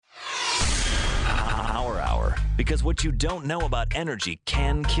Power Hour, because what you don't know about energy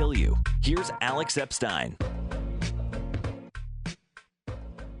can kill you. Here's Alex Epstein.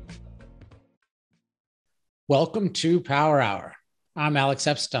 Welcome to Power Hour. I'm Alex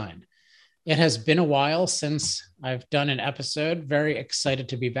Epstein. It has been a while since I've done an episode. Very excited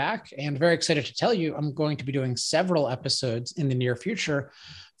to be back and very excited to tell you I'm going to be doing several episodes in the near future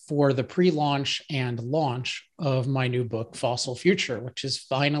for the pre-launch and launch of my new book, Fossil Future, which is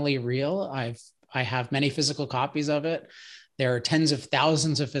finally real. I have many physical copies of it. There are tens of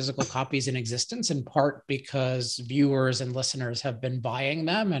thousands of physical copies in existence, in part because viewers and listeners have been buying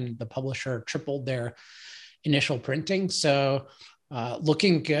them, and the publisher tripled their initial printing. So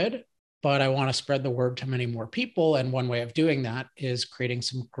looking good, but I want to spread the word to many more people. And one way of doing that is creating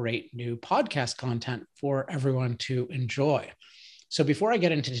some great new podcast content for everyone to enjoy. So before I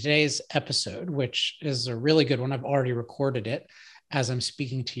get into today's episode, which is a really good one, I've already recorded it as I'm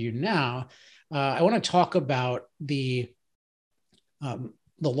speaking to you now. I want to talk about the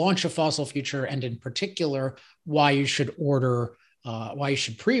launch of Fossil Future, and in particular, why you should pre-order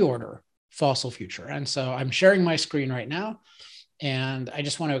Fossil Future. And so I'm sharing my screen right now, and I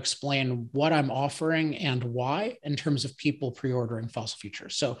just want to explain what I'm offering and why in terms of people pre-ordering Fossil Future.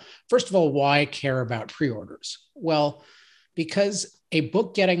 So first of all, why care about pre-orders? Well, because a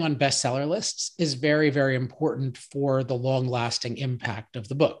book getting on bestseller lists is very, very important for the long-lasting impact of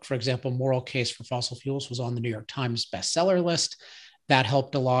the book. For example, Moral Case for Fossil Fuels was on the New York Times bestseller list. That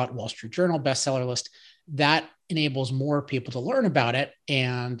helped a lot. Wall Street Journal bestseller list. That enables more people to learn about it,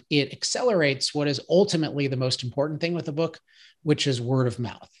 and it accelerates what is ultimately the most important thing with the book, which is word of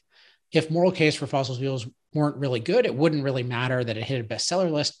mouth. If Moral Case for Fossil Fuels weren't really good, it wouldn't really matter that it hit a bestseller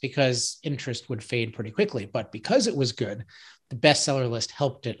list because interest would fade pretty quickly. But because it was good, the bestseller list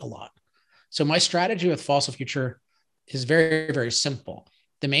helped it a lot. So my strategy with Fossil Future is very, very simple.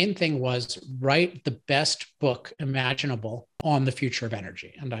 The main thing was write the best book imaginable on the future of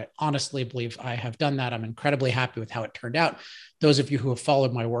energy. And I honestly believe I have done that. I'm incredibly happy with how it turned out. Those of you who have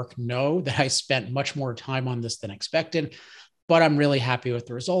followed my work know that I spent much more time on this than expected, but I'm really happy with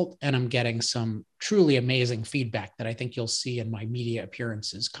the result. And I'm getting some truly amazing feedback that I think you'll see in my media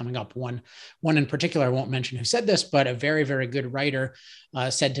appearances coming up. One in particular, I won't mention who said this, but a very, very good writer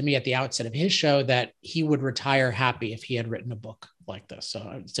said to me at the outset of his show that he would retire happy if he had written a book like this.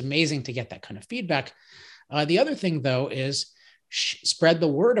 So it's amazing to get that kind of feedback. The other thing, though, is spread the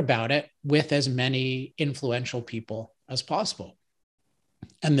word about it with as many influential people as possible.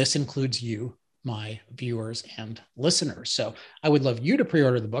 And this includes you, my viewers and listeners. So I would love you to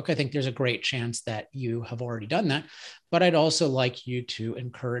pre-order the book. I think there's a great chance that you have already done that, but I'd also like you to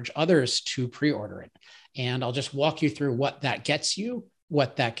encourage others to pre-order it. And I'll just walk you through what that gets you,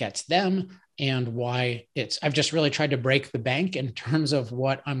 what that gets them, and why I've just really tried to break the bank in terms of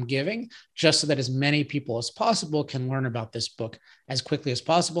what I'm giving, just so that as many people as possible can learn about this book as quickly as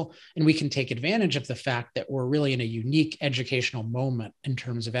possible. And we can take advantage of the fact that we're really in a unique educational moment in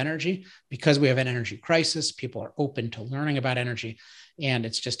terms of energy, because we have an energy crisis. People are open to learning about energy, and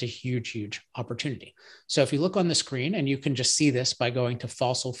it's just a huge, huge opportunity. So if you look on the screen, and you can just see this by going to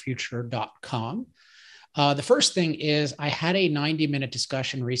fossilfuture.com. The first thing is I had a 90-minute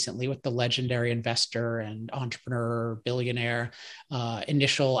discussion recently with the legendary investor and entrepreneur, billionaire,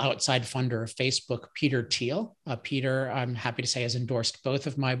 initial outside funder of Facebook, Peter Thiel. Peter, I'm happy to say, has endorsed both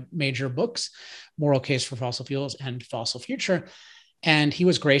of my major books, Moral Case for Fossil Fuels and Fossil Future. And he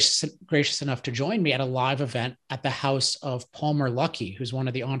was gracious enough to join me at a live event at the house of Palmer Luckey, who's one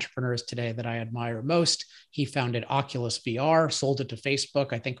of the entrepreneurs today that I admire most. He founded Oculus VR, sold it to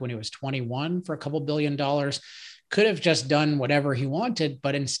Facebook, I think when he was 21 for a couple $2 billion. Could have just done whatever he wanted,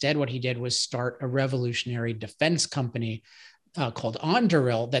 but instead what he did was start a revolutionary defense company called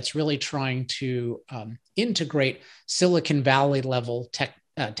Anduril that's really trying to integrate Silicon Valley level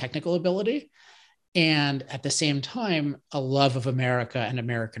technical ability, and at the same time, a love of America and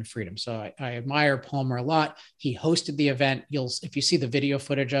American freedom. So I admire Palmer a lot. He hosted the event. If you see the video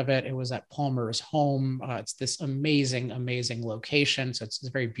footage of it, it was at Palmer's home. It's this amazing, amazing location. So it's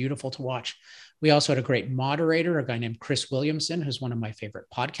very beautiful to watch. We also had a great moderator, a guy named Chris Williamson, who's one of my favorite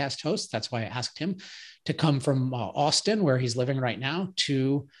podcast hosts. That's why I asked him to come from Austin, where he's living right now,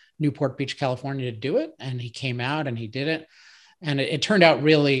 to Newport Beach, California to do it. And he came out and he did it. And it turned out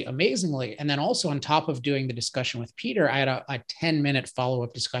really amazingly. And then also on top of doing the discussion with Peter, I had a 10-minute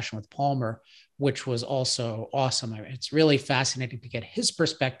follow-up discussion with Palmer, which was also awesome. It's really fascinating to get his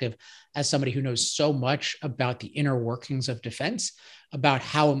perspective as somebody who knows so much about the inner workings of defense, about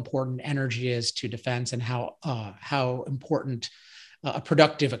how important energy is to defense and how important a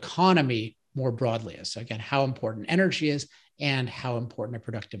productive economy more broadly is. So again, how important energy is and how important a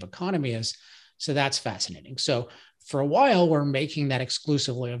productive economy is. So that's fascinating. So for a while, we're making that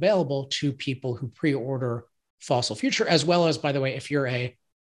exclusively available to people who pre-order Fossil Future, as well as, by the way, if you're a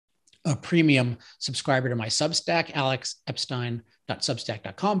premium subscriber to my Substack,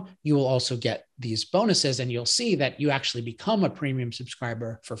 alexepstein.substack.com, you will also get these bonuses, and you'll see that you actually become a premium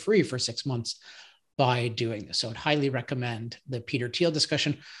subscriber for free for 6 months by doing this. So I'd highly recommend the Peter Thiel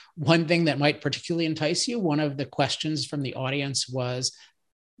discussion. One thing that might particularly entice you, one of the questions from the audience was,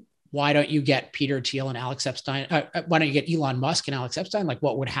 why don't you get Peter Thiel and Alex Epstein? Why don't you get Elon Musk and Alex Epstein? Like,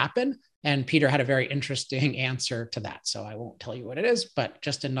 what would happen? And Peter had a very interesting answer to that. So I won't tell you what it is, but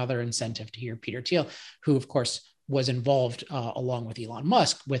just another incentive to hear Peter Thiel, who, of course, was involved along with Elon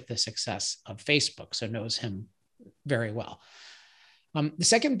Musk with the success of Facebook, so knows him very well. The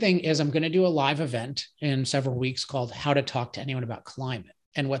second thing is I'm going to do a live event in several weeks called How to Talk to Anyone About Climate.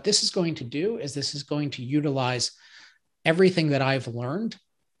 And what this is going to do is this is going to utilize everything that I've learned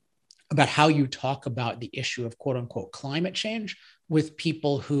about how you talk about the issue of quote unquote climate change with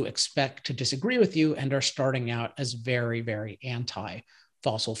people who expect to disagree with you and are starting out as very, very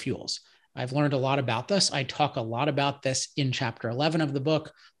anti-fossil fuels. I've learned a lot about this. I talk a lot about this in chapter 11 of the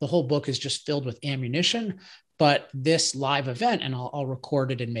book. The whole book is just filled with ammunition, but this live event, and I'll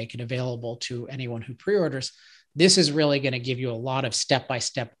record it and make it available to anyone who pre-orders, this is really going to give you a lot of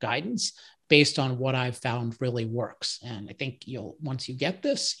step-by-step guidance based on what I've found really works. And I think once you get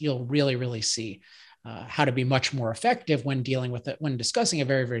this, you'll really, really see how to be much more effective when dealing with it, when discussing a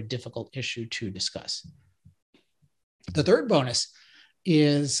very, very difficult issue to discuss. The third bonus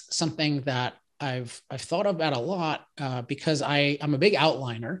is something that I've thought about a lot because I'm a big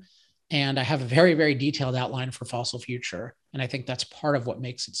outliner, and I have a very, very detailed outline for Fossil Future. And I think that's part of what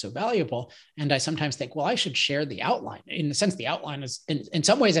makes it so valuable. And I sometimes think, well, I should share the outline. In the sense, the outline is, in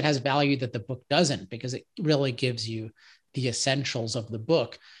some ways, it has value that the book doesn't, because it really gives you the essentials of the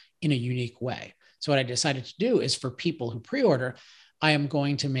book in a unique way. So what I decided to do is, for people who pre-order, I am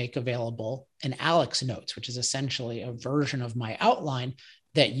going to make available an Alex Notes, which is essentially a version of my outline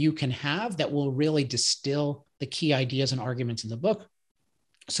that you can have that will really distill the key ideas and arguments in the book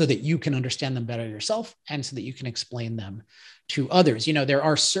so that you can understand them better yourself and so that you can explain them to others. You know, there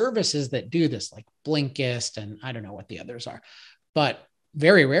are services that do this, like Blinkist, and I don't know what the others are, but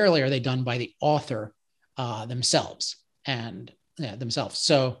very rarely are they done by the author themselves.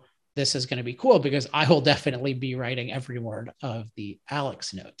 So this is going to be cool because I will definitely be writing every word of the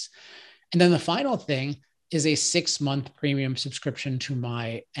Alex Notes. And then the final thing is a 6-month premium subscription to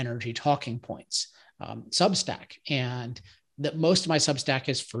my Energy Talking Points Substack. And that most of my Substack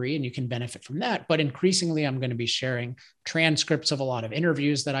is free and you can benefit from that. But increasingly, I'm going to be sharing transcripts of a lot of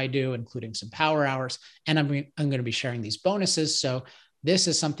interviews that I do, including some power hours. And I'm going to be sharing these bonuses. So this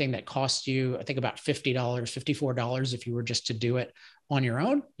is something that costs you, I think, about $50, $54 if you were just to do it on your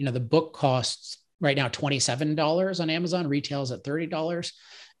own. You know, the book costs right now $27 on Amazon, retails at $30.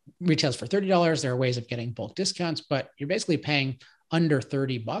 Retails for $30. There are ways of getting bulk discounts, but you're basically paying under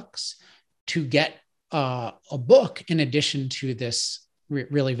 $30 to get a book in addition to this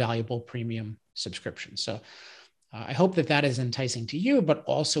really valuable premium subscription. So I hope that is enticing to you, but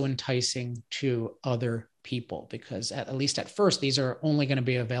also enticing to other people, because at least at first, these are only going to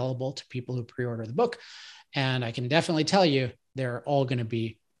be available to people who pre-order the book. And I can definitely tell you, they're all going to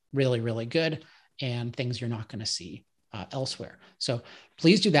be really, really good and things you're not going to see elsewhere. So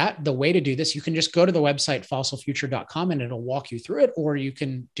please do that. The way to do this, you can just go to the website fossilfuture.com and it'll walk you through it, or you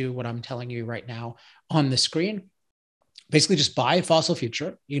can do what I'm telling you right now on the screen. Basically just buy Fossil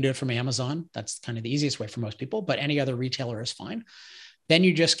Future. You can do it from Amazon. That's kind of the easiest way for most people, but any other retailer is fine. Then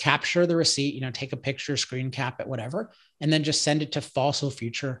you just capture the receipt, take a picture, screen cap it, whatever, and then just send it to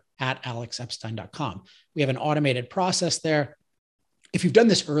fossilfuture@alexepstein.com. We have an automated process there. If you've done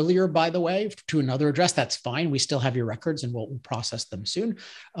this earlier, by the way, to another address, that's fine. We still have your records and we'll process them soon.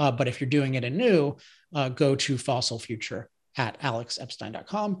 But if you're doing it anew, go to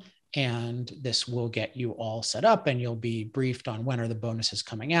fossilfuture@alexepstein.com, and this will get you all set up and you'll be briefed on when are the bonuses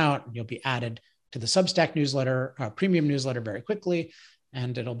coming out. You'll be added to the Substack newsletter, premium newsletter very quickly,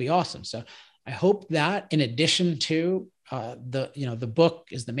 and it'll be awesome. So I hope that, in addition to the book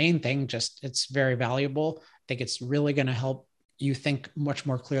is the main thing, just it's very valuable. I think it's really going to help you think much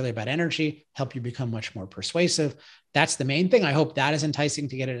more clearly about energy, help you become much more persuasive. That's the main thing. I hope that is enticing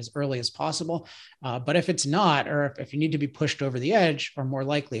to get it as early as possible. But if it's not, or if you need to be pushed over the edge, or more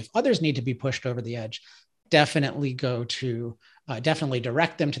likely, if others need to be pushed over the edge, definitely direct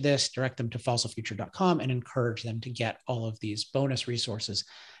them to this, direct them to fossilfuture.com and encourage them to get all of these bonus resources,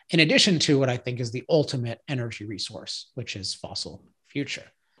 in addition to what I think is the ultimate energy resource, which is Fossil Future.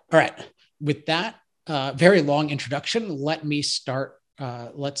 All right. With that, very long introduction. Let me start.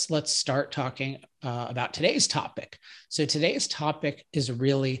 Let's start talking about today's topic. So today's topic is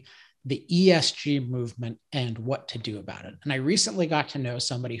really the ESG movement and what to do about it. And I recently got to know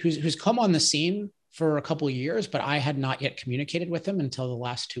somebody who's come on the scene for a couple of years, but I had not yet communicated with him until the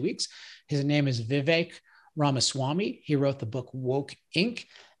last 2 weeks. His name is Vivek Ramaswamy. He wrote the book Woke Inc.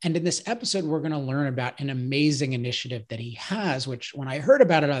 And in this episode, we're going to learn about an amazing initiative that he has, which when I heard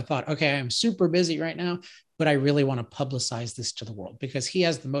about it, I thought, okay, I'm super busy right now, but I really want to publicize this to the world because he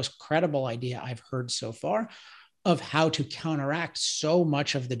has the most credible idea I've heard so far of how to counteract so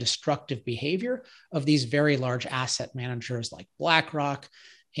much of the destructive behavior of these very large asset managers like BlackRock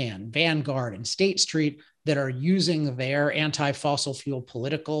and Vanguard and State Street that are using their anti-fossil fuel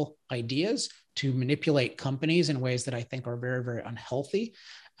political ideas to manipulate companies in ways that I think are very, very unhealthy.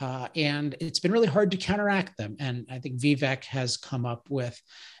 And it's been really hard to counteract them. And I think Vivek has come up with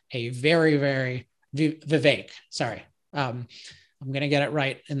a very, very Vivek. Sorry, I'm going to get it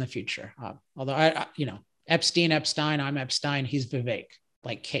right in the future. Although Epstein, I'm Epstein. He's Vivek,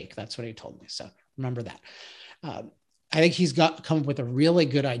 like cake. That's what he told me. So remember that. I think he's come up with a really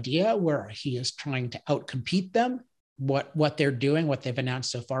good idea where he is trying to outcompete them. What they're doing, what they've announced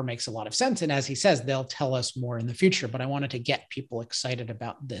so far makes a lot of sense. And as he says, they'll tell us more in the future. But I wanted to get people excited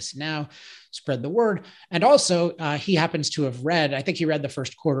about this now, spread the word. And also, he happens to have I think he read the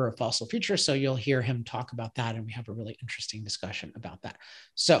first quarter of Fossil Future. So you'll hear him talk about that. And we have a really interesting discussion about that.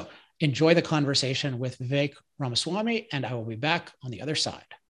 So enjoy the conversation with Vivek Ramaswamy, and I will be back on the other side.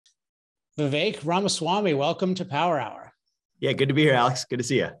 Vivek Ramaswamy, welcome to Power Hour. Yeah, good to be here, Alex. Good to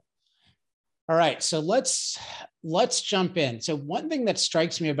see you. All right, so let's jump in. So one thing that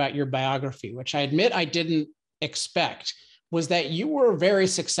strikes me about your biography, which I admit I didn't expect, was that you were very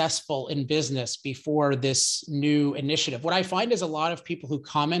successful in business before this new initiative. What I find is a lot of people who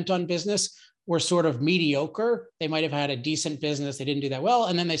comment on business were sort of mediocre. They might have had a decent business. They didn't do that well.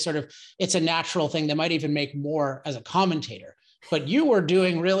 And then it's a natural thing. They might even make more as a commentator. But you were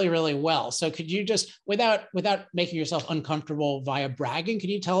doing really, really well. So could you just, without making yourself uncomfortable via bragging,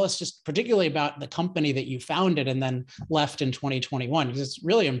 could you tell us just particularly about the company that you founded and then left in 2021? Because it's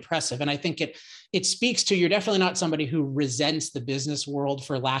really impressive. And I think it speaks to, you're definitely not somebody who resents the business world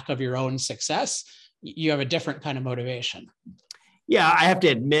for lack of your own success. You have a different kind of motivation. Yeah, I have to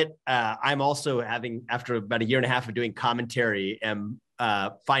admit, I'm also after about a year and a half of doing commentary,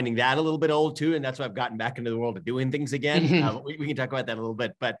 finding that a little bit old too. And that's why I've gotten back into the world of doing things again. Mm-hmm. We can talk about that a little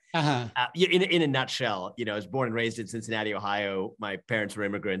bit, but in a nutshell, I was born and raised in Cincinnati, Ohio. My parents were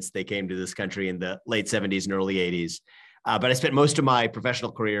immigrants. They came to this country in the late 70s and early 80s. But I spent most of my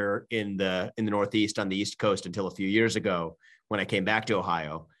professional career in the Northeast on the East Coast until a few years ago when I came back to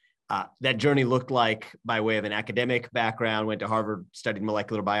Ohio. That journey looked like, by way of an academic background, went to Harvard, studied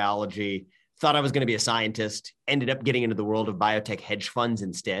molecular biology, thought I was going to be a scientist, ended up getting into the world of biotech hedge funds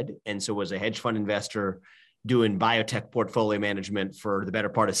instead. And so was a hedge fund investor doing biotech portfolio management for the better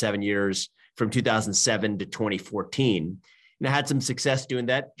part of 7 years from 2007 to 2014. And I had some success doing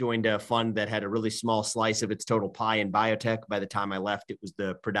that, joined a fund that had a really small slice of its total pie in biotech. By the time I left, it was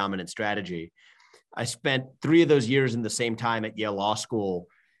the predominant strategy. I spent 3 of those years in the same time at Yale Law School,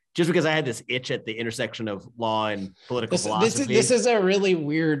 just because I had this itch at the intersection of law and political philosophy. This is a really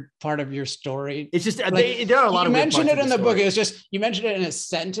weird part of your story. It's just, there are a lot of weird parts of the story. You mentioned it in the book. It was just, you mentioned it in a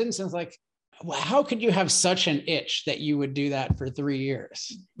sentence. And it's like, how could you have such an itch that you would do that for 3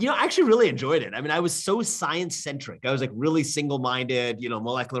 years? I actually really enjoyed it. I mean, I was so science centric. I was like really single-minded,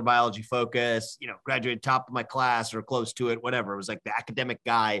 molecular biology focus, graduated top of my class or close to it, whatever. It was like the academic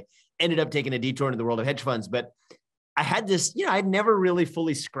guy, ended up taking a detour into the world of hedge funds. But I had this, I'd never really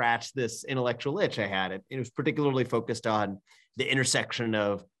fully scratched this intellectual itch I had. It was particularly focused on the intersection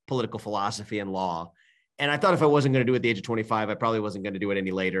of political philosophy and law. And I thought if I wasn't going to do it at the age of 25, I probably wasn't going to do it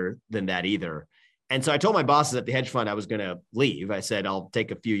any later than that either. And so I told my bosses at the hedge fund I was going to leave. I said, I'll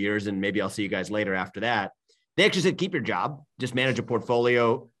take a few years and maybe I'll see you guys later after that. They actually said, keep your job, just manage a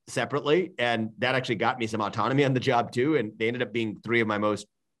portfolio separately. And that actually got me some autonomy on the job too. And they ended up being 3 of my most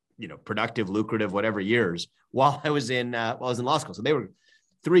productive, lucrative, whatever years while I was in law school. So they were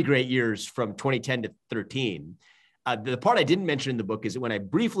 3 great years from 2010 to 13. The part I didn't mention in the book is that when I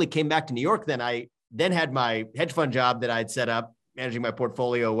briefly came back to New York, then I had my hedge fund job that I'd set up, managing my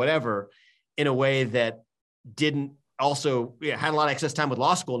portfolio, whatever, in a way that didn't also had a lot of excess time with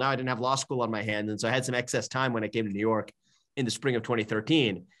law school. Now I didn't have law school on my hands. And so I had some excess time when I came to New York in the spring of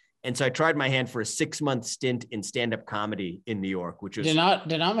 2013. And so I tried my hand for a 6-month stint in stand-up comedy in New York, which was did not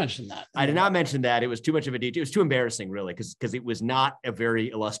mention that. I did not mention that. It was too much of a detail. It was too embarrassing, really, because it was not a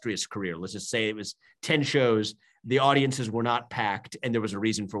very illustrious career. Let's just say it was 10 shows. The audiences were not packed, and there was a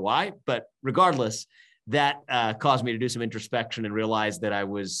reason for why. But regardless, that caused me to do some introspection and realize that I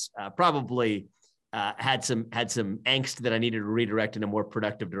was probably had some angst that I needed to redirect in a more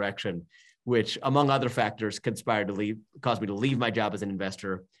productive direction, which, among other factors, conspired to caused me to leave my job as an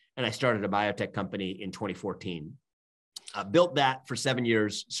investor. And I started a biotech company in 2014. Built that for 7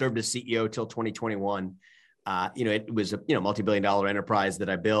 years, served as CEO till 2021. It was a multi-billion-dollar enterprise that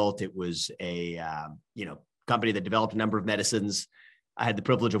I built. It was a company that developed a number of medicines. I had the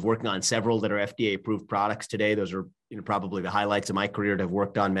privilege of working on several that are FDA-approved products today. Those are probably the highlights of my career, to have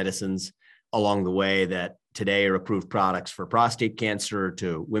worked on medicines along the way that today are approved products for prostate cancer,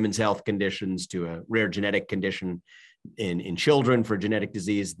 to women's health conditions, to a rare genetic condition in children, for genetic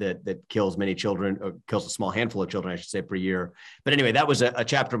disease that kills many children, or kills a small handful of children, I should say, per year. But anyway, that was a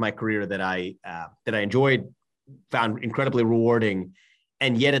chapter of my career that I enjoyed, found incredibly rewarding,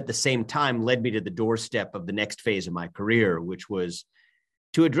 and yet at the same time led me to the doorstep of the next phase of my career, which was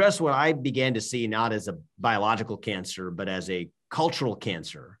to address what I began to see not as a biological cancer, but as a cultural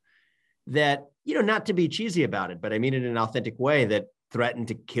cancer that, not to be cheesy about it, but I mean it in an authentic way, that threatened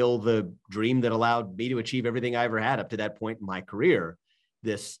to kill the dream that allowed me to achieve everything I ever had up to that point in my career,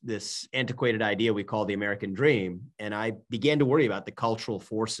 this antiquated idea we call the American dream. And I began to worry about the cultural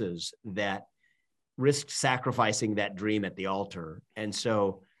forces that risked sacrificing that dream at the altar. And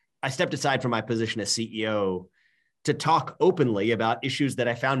so I stepped aside from my position as CEO to talk openly about issues that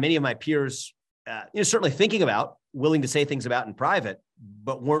I found many of my peers certainly thinking about, willing to say things about in private,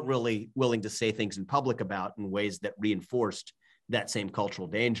 but weren't really willing to say things in public about in ways that reinforced that same cultural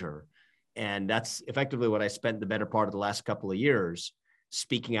danger. And that's effectively what I spent the better part of the last couple of years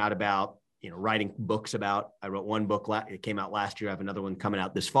speaking out about, writing books about. I wrote one book, it came out last year. I have another one coming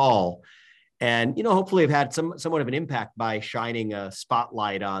out this fall. And, hopefully I've had somewhat of an impact by shining a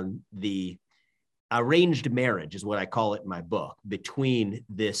spotlight on the arranged marriage, is what I call it in my book, between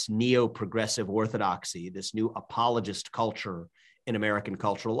this neo-progressive orthodoxy, this new apologist culture in American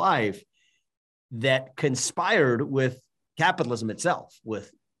cultural life that conspired with capitalism itself,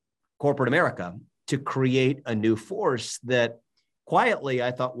 with corporate America, to create a new force that quietly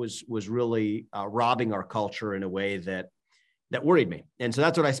I thought was really robbing our culture in a way that worried me. And so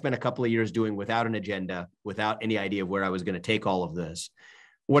that's what I spent a couple of years doing, without an agenda, without any idea of where I was going to take all of this.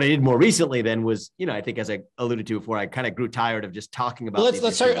 What I did more recently then was, I think, as I alluded to before, I kind of grew tired of just talking about. Well,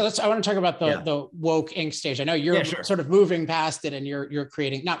 I want to talk about the woke Inc. stage. I know you're sort of moving past it, and you're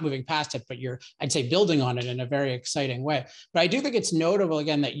creating, not moving past it, but I'd say building on it in a very exciting way. But I do think it's notable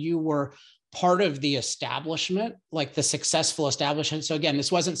again that you were part of the establishment, like the successful establishment. So again,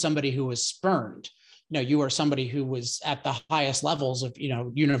 this wasn't somebody who was spurned. You were somebody who was at the highest levels of,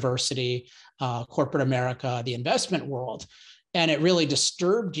 university, corporate America, the investment world. And it really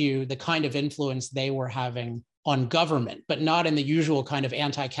disturbed you, the kind of influence they were having on government, but not in the usual kind of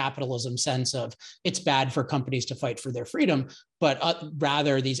anti-capitalism sense of it's bad for companies to fight for their freedom, but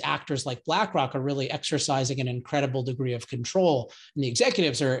rather these actors like BlackRock are really exercising an incredible degree of control, and the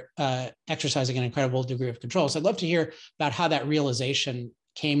executives are exercising an incredible degree of control. So I'd love to hear about how that realization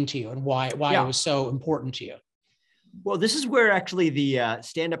came to you and why it was so important to you. Well, this is where actually the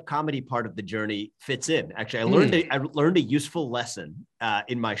stand-up comedy part of the journey fits in. Actually, I learned a useful lesson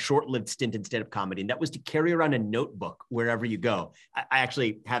in my short-lived stint in stand-up comedy, and that was to carry around a notebook wherever you go. I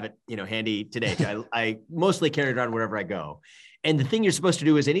actually have it, handy today. I mostly carry it around wherever I go. And the thing you're supposed to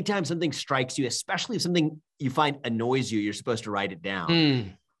do is anytime something strikes you, especially if something you find annoys you, you're supposed to write it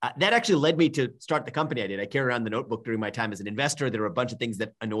down. That actually led me to start the company I did. I carried around the notebook during my time as an investor. There were a bunch of things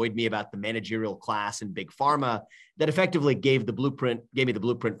that annoyed me about the managerial class in big pharma that effectively gave me the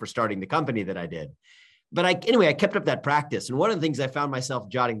blueprint for starting the company that I did. But I kept up that practice. And one of the things I found myself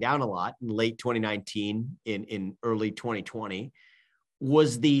jotting down a lot in late 2019, in early 2020,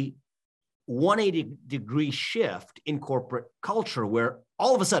 was the 180-degree shift in corporate culture, where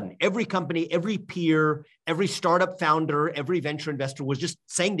all of a sudden, every company, every peer, every startup founder, every venture investor was just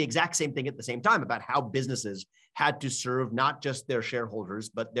saying the exact same thing at the same time about how businesses had to serve not just their shareholders,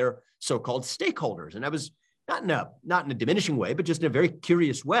 but their so-called stakeholders. And I was not in a diminishing way, but just in a very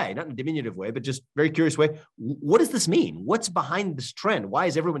curious way, not in a diminutive way, but just very curious way. What does this mean? What's behind this trend? Why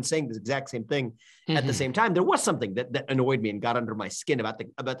is everyone saying this exact same thing at the same time? There was something that annoyed me and got under my skin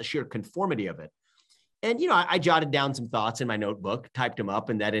about the sheer conformity of it. And, I jotted down some thoughts in my notebook, typed them up,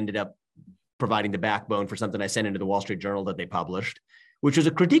 and that ended up providing the backbone for something I sent into the Wall Street Journal that they published, which was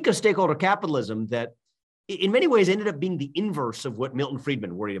a critique of stakeholder capitalism that in many ways ended up being the inverse of what Milton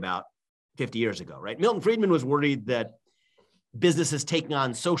Friedman worried about 50 years ago, right? Milton Friedman was worried that businesses taking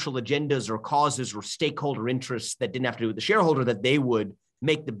on social agendas or causes or stakeholder interests that didn't have to do with the shareholder, that they would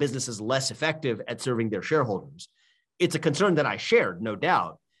make the businesses less effective at serving their shareholders. it's a concern that I shared, no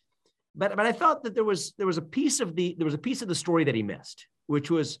doubt. But I thought that there was a piece of the story that he missed, which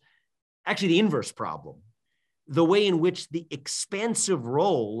was actually the inverse problem, the way in which the expansive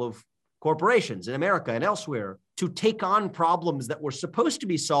role of corporations in America and elsewhere to take on problems that were supposed to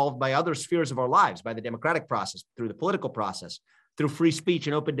be solved by other spheres of our lives, by the democratic process, through the political process, through free speech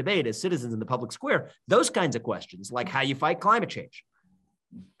and open debate as citizens in the public square, those kinds of questions, like how you fight climate change,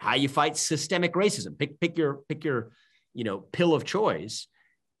 how you fight systemic racism, pick your pill of choice.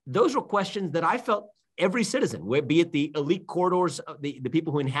 Those were questions that I felt every citizen, be it the elite corridors, the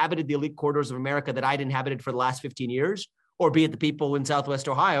people who inhabited the elite corridors of America that I'd inhabited for the last 15 years, or be it the people in Southwest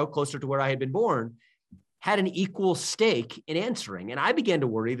Ohio, closer to where I had been born, had an equal stake in answering. And I began to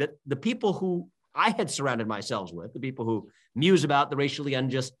worry that the people who I had surrounded myself with, the people who muse about the racially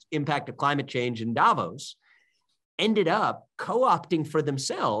unjust impact of climate change in Davos, ended up co-opting for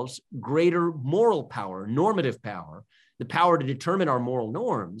themselves greater moral power, normative power, the power to determine our moral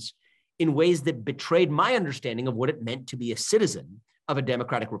norms in ways that betrayed my understanding of what it meant to be a citizen of a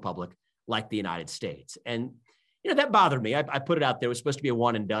democratic republic like the United States. And that bothered me. I put it out there. It was supposed to be a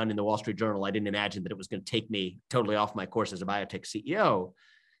one and done in the Wall Street Journal. I didn't imagine that it was going to take me totally off my course as a biotech CEO.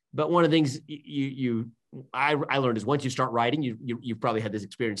 But one of the things I learned is once you start writing, you've probably had this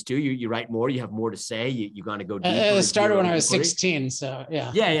experience too. You write more, you have more to say. You're going to go deeper. It started when I was 16. So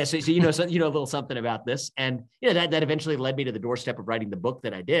yeah. Yeah. So you know a little something about this, and that eventually led me to the doorstep of writing the book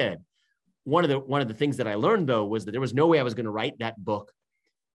that I did. One of the things that I learned though was that there was no way I was going to write that book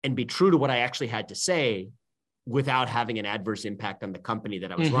and be true to what I actually had to say without having an adverse impact on the company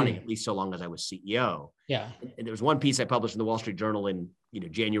that I was running, at least so long as I was CEO. Yeah. And there was one piece I published in the Wall Street Journal in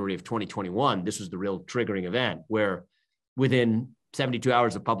January of 2021. This was the real triggering event where within 72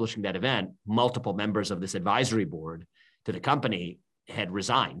 hours of publishing that event, multiple members of this advisory board to the company had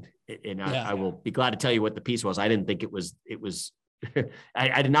resigned. And I will be glad to tell you what the piece was. I didn't think it was,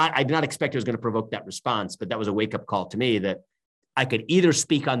 I did not expect it was going to provoke that response, but that was a wake-up call to me that I could either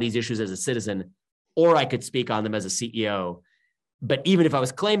speak on these issues as a citizen or I could speak on them as a CEO. But even if I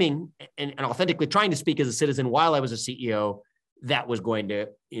was claiming and authentically trying to speak as a citizen while I was a CEO, that was going to,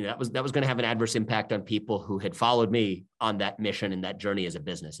 that was going to have an adverse impact on people who had followed me on that mission and that journey as a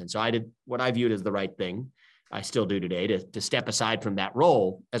business. And so I did what I viewed as the right thing. I still do today to step aside from that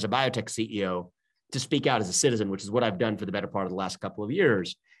role as a biotech CEO to speak out as a citizen, which is what I've done for the better part of the last couple of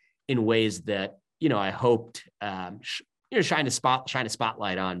years in ways that, I hoped, shine a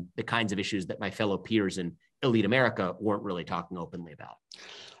spotlight on the kinds of issues that my fellow peers in elite America weren't really talking openly about.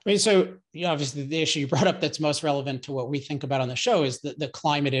 I mean, so obviously the issue you brought up that's most relevant to what we think about on the show is the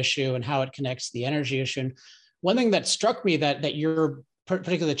climate issue and how it connects to the energy issue. And one thing that struck me that your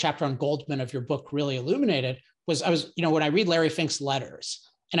particularly the chapter on Goldman of your book really illuminated was when I read Larry Fink's letters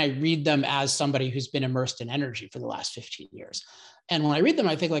and I read them as somebody who's been immersed in energy for the last 15 years. And when I read them,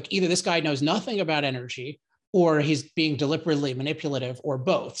 I think either this guy knows nothing about energy or he's being deliberately manipulative, or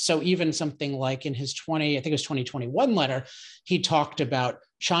both. So even something like in his 2021 letter, he talked about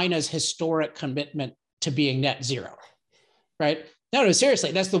China's historic commitment to being net zero, right? No,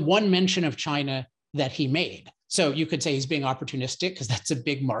 seriously, that's the one mention of China that he made. So you could say he's being opportunistic because that's a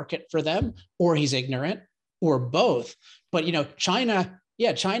big market for them, or he's ignorant, or both. But, China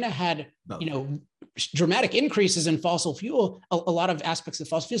had, both. Dramatic increases in fossil fuel, a lot of aspects of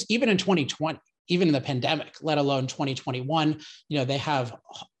fossil fuels, even in 2020. Even in the pandemic, let alone 2021, they have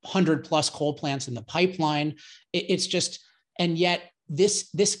 100+ coal plants in the pipeline. It's just, and yet this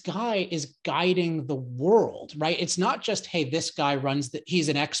guy is guiding the world, right? It's not just, hey, this guy he's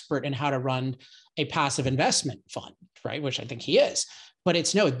an expert in how to run a passive investment fund, right? Which I think he is, but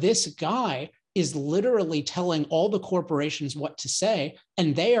it's no, this guy is literally telling all the corporations what to say,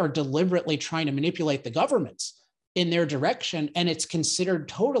 and they are deliberately trying to manipulate the governments in their direction, and it's considered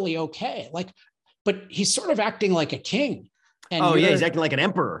totally okay. But he's sort of acting like a king. And he's acting like an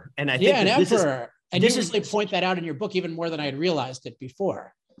emperor. And I think an emperor. And you really point that out in your book even more than I had realized it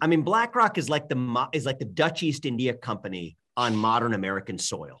before. I mean, BlackRock is like the Dutch East India Company on modern American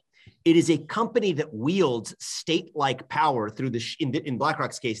soil. It is a company that wields state-like power through in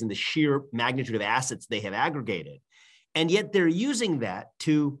BlackRock's case, in the sheer magnitude of assets they have aggregated. And yet they're using that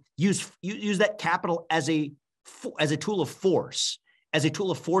to use that capital as a tool of force. As a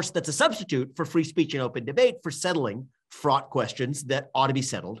tool of force that's a substitute for free speech and open debate, for settling fraught questions that ought to be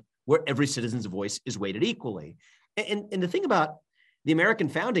settled where every citizen's voice is weighted equally. And the thing about the American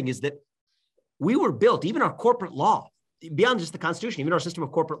founding is that we were built, even our corporate law, beyond just the Constitution, even our system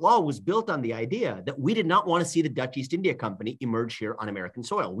of corporate law was built on the idea that we did not want to see the Dutch East India Company emerge here on American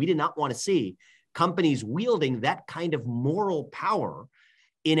soil. We did not want to see companies wielding that kind of moral power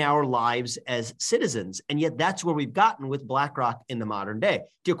in our lives as citizens. And yet that's where we've gotten with BlackRock in the modern day.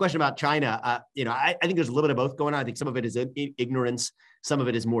 To your question about China, I think there's a little bit of both going on. I think some of it is ignorance. Some of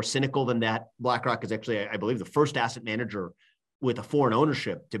it is more cynical than that. BlackRock is actually, I believe, the first asset manager with a foreign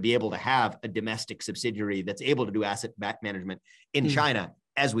ownership to be able to have a domestic subsidiary that's able to do asset management in China.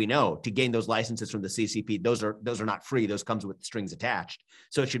 As we know, to gain those licenses from the CCP, those are not free. Those comes with strings attached.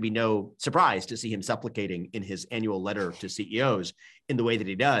 So it should be no surprise to see him supplicating in his annual letter to CEOs in the way that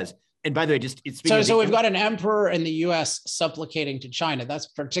he does. And by the way, so we've got an emperor in the U.S. supplicating to China. That's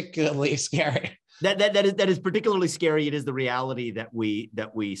particularly scary. That is particularly scary. It is the reality that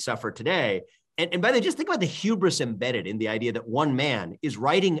we suffer today. And by the way, just think about the hubris embedded in the idea that one man is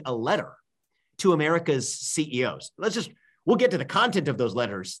writing a letter to America's CEOs. We'll get to the content of those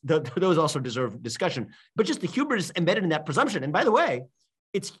letters. Those also deserve discussion, but just the hubris embedded in that presumption. And by the way,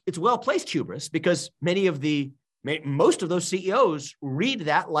 it's well-placed hubris because most of those CEOs read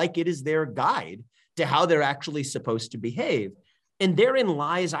that like it is their guide to how they're actually supposed to behave. And therein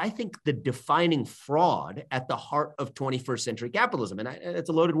lies, I think, the defining fraud at the heart of 21st century capitalism. And it's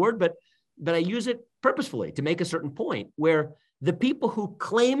a loaded word, but I use it purposefully to make a certain point where the people who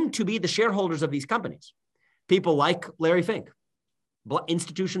claim to be the shareholders of these companies, people like Larry Fink,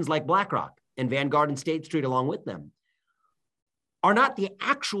 institutions like BlackRock and Vanguard and State Street along with them, are not the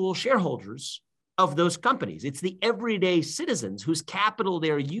actual shareholders of those companies. It's the everyday citizens whose capital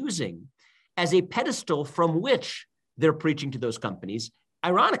they're using as a pedestal from which they're preaching to those companies.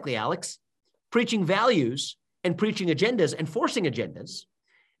 Ironically, Alex, preaching values and preaching agendas and forcing agendas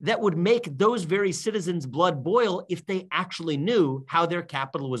that would make those very citizens' blood boil if they actually knew how their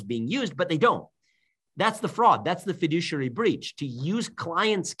capital was being used, but they don't. That's the fraud. That's the fiduciary breach, to use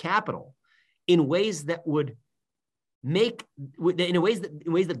clients' capital in ways that would in ways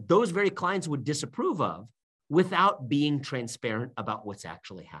that those very clients would disapprove of without being transparent about what's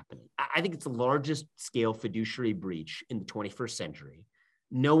actually happening. I think it's the largest scale fiduciary breach in the 21st century.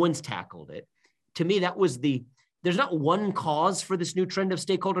 No one's tackled it. To me, there's not one cause for this new trend of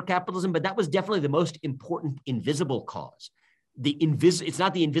stakeholder capitalism, but that was definitely the most important invisible cause. It's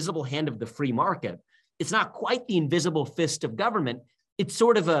not the invisible hand of the free market. It's not quite the invisible fist of government. It's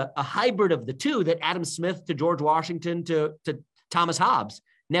sort of a hybrid of the two that Adam Smith to George Washington to Thomas Hobbes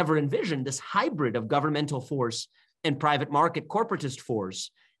never envisioned, this hybrid of governmental force and private market corporatist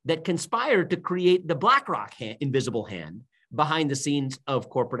force that conspired to create the BlackRock invisible hand behind the scenes of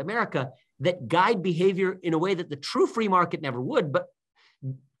corporate America that guide behavior in a way that the true free market never would, but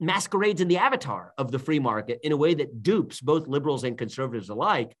masquerades in the avatar of the free market in a way that dupes both liberals and conservatives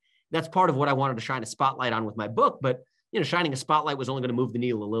alike. That's part of what I wanted to shine a spotlight on with my book. But shining a spotlight was only going to move the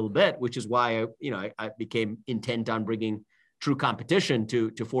needle a little bit, which is why I became intent on bringing true competition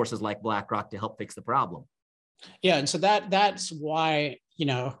to forces like BlackRock to help fix the problem. Yeah, and so that's why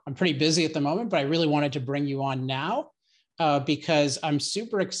I'm pretty busy at the moment, but I really wanted to bring you on now because I'm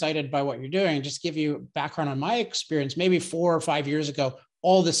super excited by what you're doing. Just give you background on my experience. Maybe 4 or 5 years ago,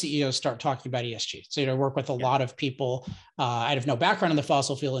 all the CEOs start talking about ESG. So, I work with a lot of people. I have no background in the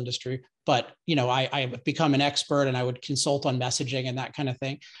fossil fuel industry, but, I've become an expert and I would consult on messaging and that kind of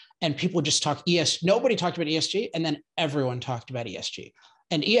thing. And people just talk ESG. Nobody talked about ESG. And then everyone talked about ESG.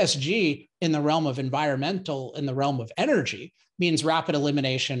 And ESG in the realm of environmental, in the realm of energy, means rapid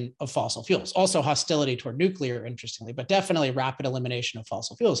elimination of fossil fuels. Also hostility toward nuclear, interestingly, but definitely rapid elimination of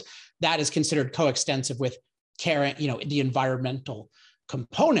fossil fuels. That is considered coextensive with caring, the environmental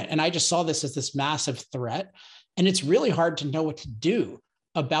component. And I just saw this as this massive threat. And it's really hard to know what to do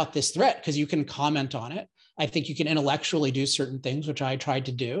about this threat because you can comment on it. I think you can intellectually do certain things, which I tried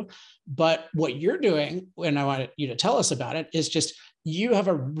to do. But what you're doing, and I want you to tell us about it, is just you have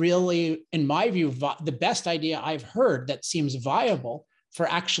a really, in my view, the best idea I've heard that seems viable for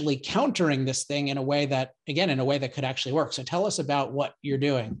actually countering this thing in a way that could actually work. So tell us about what you're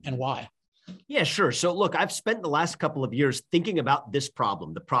doing and why. Yeah, sure. So look, I've spent the last couple of years thinking about this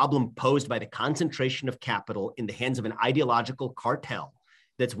problem, the problem posed by the concentration of capital in the hands of an ideological cartel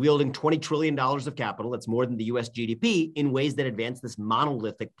that's wielding $20 trillion of capital. That's more than the US GDP in ways that advance this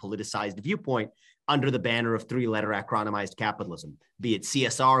monolithic politicized viewpoint under the banner of 3-letter acronymized capitalism, be it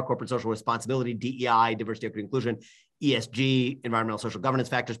CSR, corporate social responsibility, DEI, diversity, equity, inclusion, ESG, environmental social governance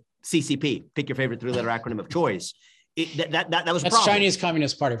factors, CCP, pick your favorite 3-letter acronym of choice. That was a problem. Chinese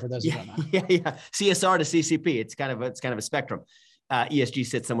Communist Party for those who don't know. Yeah. CSR to CCP. It's kind of a spectrum. ESG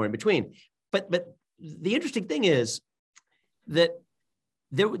sits somewhere in between. But the interesting thing is that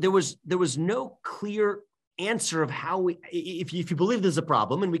there was no clear answer of how we, if you believe there's a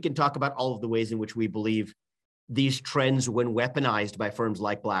problem, and we can talk about all of the ways in which we believe these trends, when weaponized by firms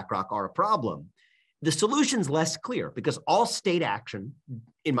like BlackRock, are a problem. The solution's less clear because all state action,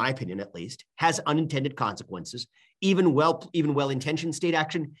 in my opinion at least, has unintended consequences. Even well-intentioned state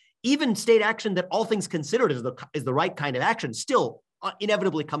action, even state action that all things considered is the right kind of action, still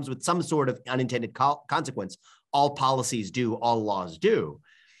inevitably comes with some sort of unintended consequence. All policies do, all laws do.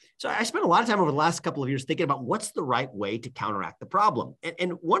 So I spent a lot of time over the last couple of years thinking about what's the right way to counteract the problem.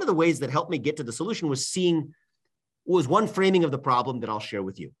 And one of the ways that helped me get to the solution was one framing of the problem that I'll share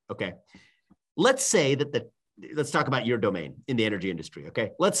with you. Okay. Let's say that let's talk about your domain in the energy industry. Okay.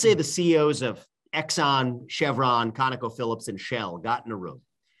 Let's say the CEOs of Exxon, Chevron, ConocoPhillips, and Shell got in a room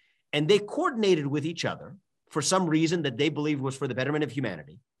and they coordinated with each other for some reason that they believed was for the betterment of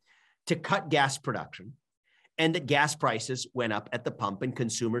humanity to cut gas production, and that gas prices went up at the pump and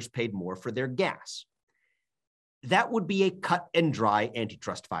consumers paid more for their gas. That would be a cut and dry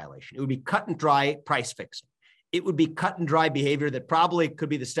antitrust violation. It would be cut and dry price fixing. It would be cut and dry behavior that probably could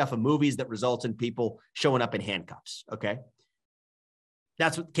be the stuff of movies that results in people showing up in handcuffs, okay?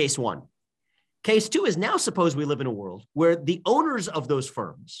 That's case one. Case two is, now suppose we live in a world where the owners of those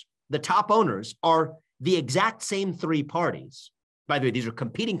firms, the top owners, are the exact same three parties. By the way, these are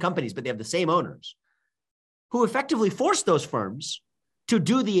competing companies, but they have the same owners, who effectively force those firms to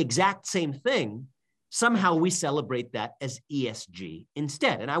do the exact same thing. Somehow we celebrate that as ESG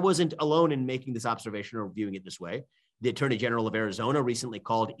instead. And I wasn't alone in making this observation or viewing it this way. The Attorney General of Arizona recently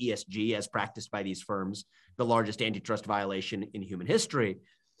called ESG, as practiced by these firms, the largest antitrust violation in human history.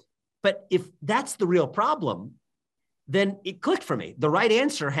 But if that's the real problem, then it clicked for me. The right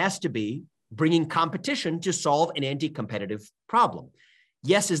answer has to be bringing competition to solve an anti-competitive problem.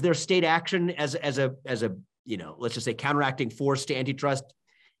 Yes, is there state action as a let's just say counteracting force to antitrust?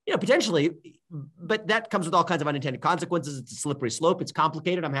 Potentially, but that comes with all kinds of unintended consequences. It's a slippery slope. It's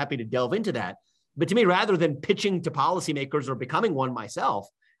complicated. I'm happy to delve into that. But to me, rather than pitching to policymakers or becoming one myself,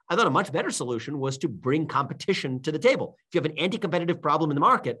 I thought a much better solution was to bring competition to the table. If you have an anti-competitive problem in the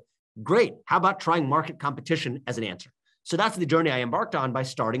market, great. How about trying market competition as an answer? So that's the journey I embarked on by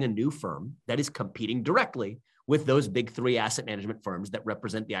starting a new firm that is competing directly with those big three asset management firms that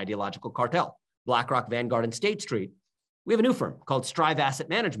represent the ideological cartel, BlackRock, Vanguard, and State Street. We have a new firm called Strive Asset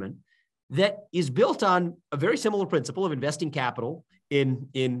Management that is built on a very similar principle of investing capital in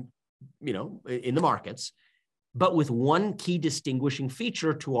the markets, but with one key distinguishing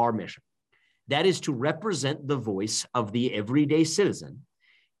feature to our mission. That is to represent the voice of the everyday citizen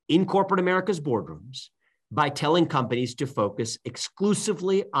in corporate America's boardrooms by telling companies to focus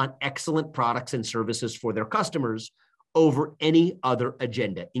exclusively on excellent products and services for their customers over any other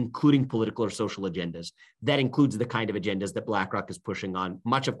agenda, including political or social agendas. That includes the kind of agendas that BlackRock is pushing on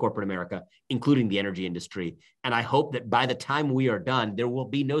much of corporate America, including the energy industry. And I hope that by the time we are done, there will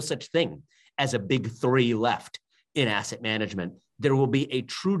be no such thing as a big three left in asset management. There will be a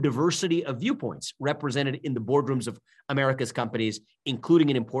true diversity of viewpoints represented in the boardrooms of America's companies, including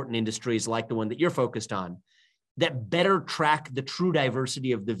in important industries like the one that you're focused on, that better track the true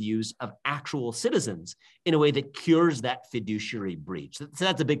diversity of the views of actual citizens in a way that cures that fiduciary breach. So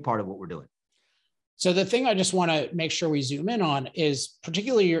that's a big part of what we're doing. So the thing I just want to make sure we zoom in on is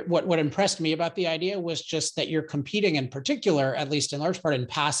particularly what impressed me about the idea was just that you're competing in particular, at least in large part, in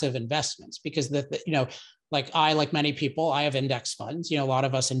passive investments, because like many people, I have index funds. A lot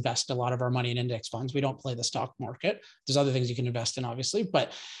of us invest a lot of our money in index funds. We don't play the stock market. There's other things you can invest in, obviously.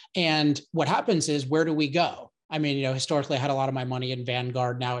 And what happens is, where do we go? I mean, historically I had a lot of my money in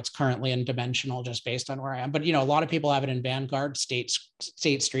Vanguard. Now it's currently in Dimensional, just based on where I am. But, a lot of people have it in Vanguard, State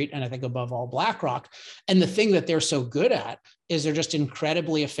Street, and I think above all BlackRock. And the thing that they're so good at is they're just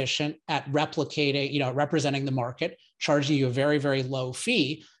incredibly efficient at replicating, representing the market, charging you a very, very low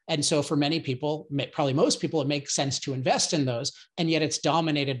fee. And so for many people, probably most people, it makes sense to invest in those. And yet it's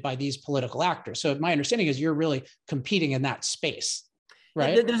dominated by these political actors. So my understanding is you're really competing in that space.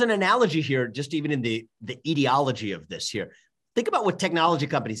 Right. There's an analogy here, just even in the ideology of this here. Think about what technology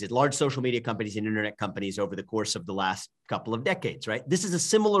companies did, large social media companies and internet companies over the course of the last couple of decades, right? This is a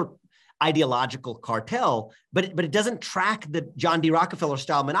similar ideological cartel, but it doesn't track the John D. Rockefeller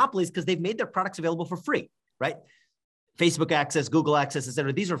style monopolies because they've made their products available for free, right? Facebook access, Google access, et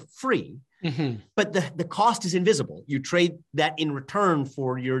cetera. These are free, but the cost is invisible. You trade that in return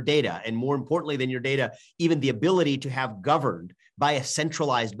for your data. And more importantly than your data, even the ability to have governed by a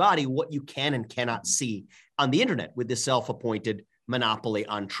centralized body what you can and cannot see on the internet with this self-appointed monopoly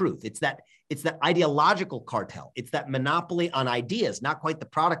on truth. It's that ideological cartel. It's that monopoly on ideas, not quite the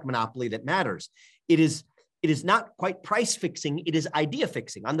product monopoly that matters. It is not quite price fixing. It is idea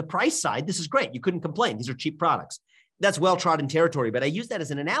fixing. On the price side, this is great. You couldn't complain. These are cheap products. That's well-trodden territory, but I use that as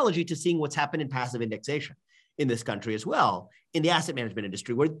an analogy to seeing what's happened in passive indexation in this country as well, in the asset management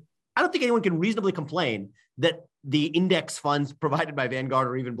industry, where I don't think anyone can reasonably complain that the index funds provided by Vanguard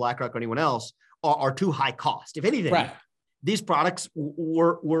or even BlackRock or anyone else are too high cost. If anything, Right. These products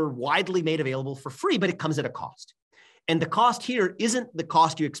were widely made available for free, but it comes at a cost. And the cost here isn't the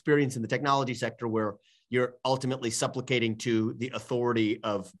cost you experience in the technology sector, where you're ultimately supplicating to the authority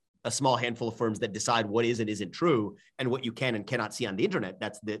of a small handful of firms that decide what is and isn't true and what you can and cannot see on the internet.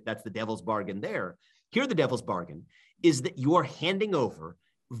 That's the devil's bargain there. Here, the devil's bargain is that you are handing over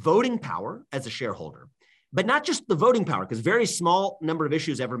voting power as a shareholder, but not just the voting power, because very small number of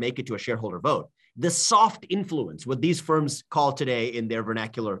issues ever make it to a shareholder vote. The soft influence, what these firms call today in their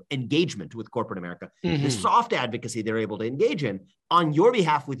vernacular engagement with corporate America, the soft advocacy they're able to engage in on your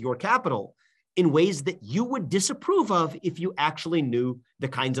behalf with your capital in ways that you would disapprove of if you actually knew the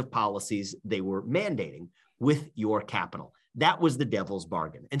kinds of policies they were mandating with your capital. That was the devil's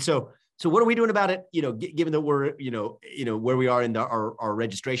bargain. And so what are we doing about it? Given that we're, where we are in our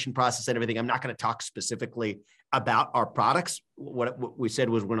registration process and everything, I'm not going to talk specifically about our products. What we said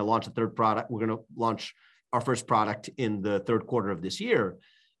was we're going to launch a third product. We're going to launch our first product in the third quarter of this year.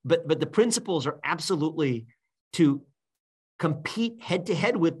 But the principles are absolutely to compete head to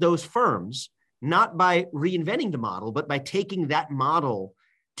head with those firms, not by reinventing the model, but by taking that model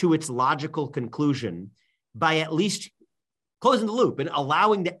to its logical conclusion by at least closing the loop and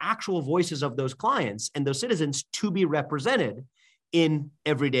allowing the actual voices of those clients and those citizens to be represented in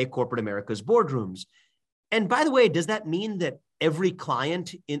everyday corporate America's boardrooms. And by the way, does that mean that every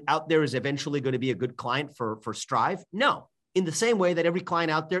client out there is eventually going to be a good client for Strive? No. In the same way that every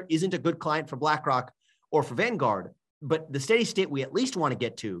client out there isn't a good client for BlackRock or for Vanguard. But the steady state we at least want to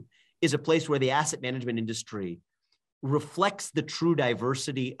get to is a place where the asset management industry reflects the true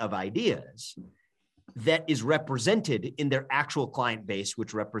diversity of ideas that is represented in their actual client base,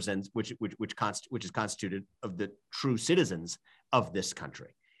 which is constituted of the true citizens of this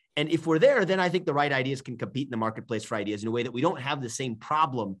country. And if we're there, then I think the right ideas can compete in the marketplace for ideas in a way that we don't have the same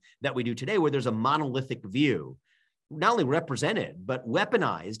problem that we do today, where there's a monolithic view, not only represented, but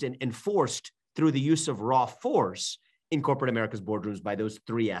weaponized and enforced through the use of raw force in corporate America's boardrooms by those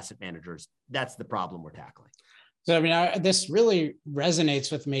three asset managers. That's the problem we're tackling. So, this really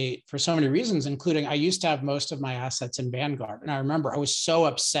resonates with me for so many reasons, including I used to have most of my assets in Vanguard. And I remember I was so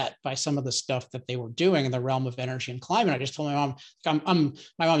upset by some of the stuff that they were doing in the realm of energy and climate. I just told my mom,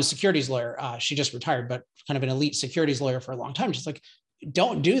 my mom is a securities lawyer. She just retired, but kind of an elite securities lawyer for a long time. She's like,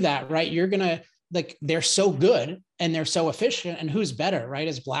 don't do that, right? You're going to, they're so good and they're so efficient. And who's better, right?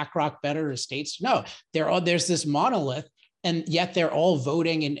 Is BlackRock better? Is States? No, there's this monolith, and yet they're all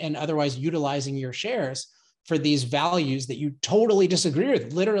voting and otherwise utilizing your shares for these values that you totally disagree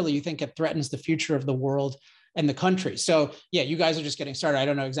with. Literally, you think it threatens the future of the world and the country. So yeah, you guys are just getting started. I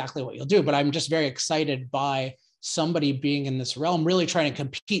don't know exactly what you'll do, but I'm just very excited by somebody being in this realm, really trying to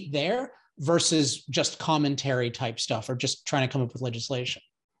compete there versus just commentary type stuff or just trying to come up with legislation.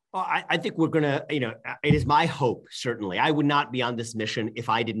 Well, I think we're going to, it is my hope, certainly. I would not be on this mission if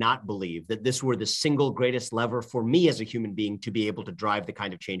I did not believe that this were the single greatest lever for me as a human being to be able to drive the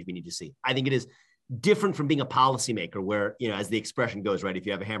kind of change we need to see. I think it is different from being a policymaker where, as the expression goes, right, if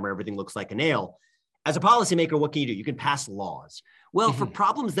you have a hammer, everything looks like a nail. As a policymaker, what can you do? You can pass laws. Well, for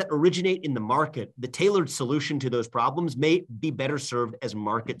problems that originate in the market, the tailored solution to those problems may be better served as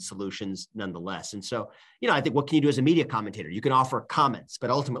market solutions nonetheless. And so, I think what can you do as a media commentator? You can offer comments, but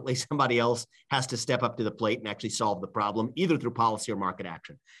ultimately somebody else has to step up to the plate and actually solve the problem, either through policy or market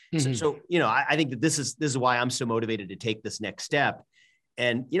action. So, I think that this is why I'm so motivated to take this next step.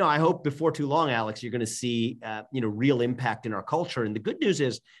 And, I hope before too long, Alex, you're going to see, real impact in our culture. And the good news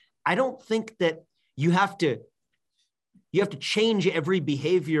is, I don't think that you have to change every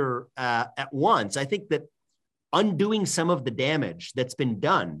behavior at once. I think that undoing some of the damage that's been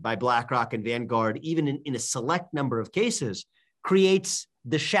done by BlackRock and Vanguard, even in a select number of cases, creates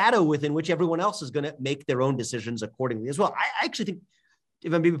the shadow within which everyone else is going to make their own decisions accordingly as well. I actually think,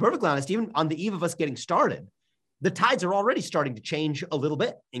 if I'm being perfectly honest, even on the eve of us getting started, the tides are already starting to change a little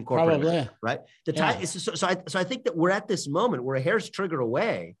bit in corporate America, right? The tide. So I think that we're at this moment, we're a hair's trigger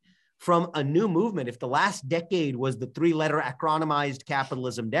away from a new movement. If the last decade was the three-letter acronymized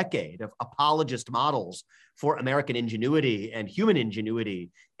capitalism decade of apologist models for American ingenuity and human ingenuity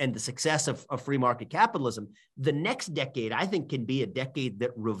and the success of free market capitalism, the next decade, I think, can be a decade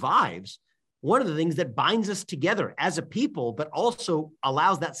that revives one of the things that binds us together as a people, but also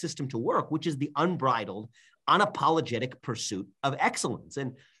allows that system to work, which is the unbridled, unapologetic pursuit of excellence.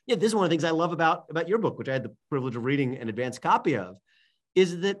 And this is one of the things I love about your book, which I had the privilege of reading an advanced copy of,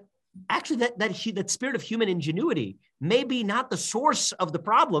 is that actually that spirit of human ingenuity may be not the source of the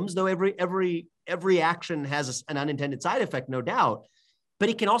problems, though every action has an unintended side effect, no doubt. but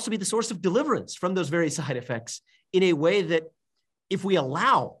it can also be the source of deliverance from those very side effects in a way that, if we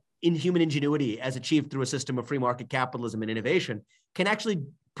allow in human ingenuity as achieved through a system of free market capitalism and innovation, can actually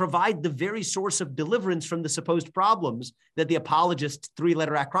provide the very source of deliverance from the supposed problems that the apologist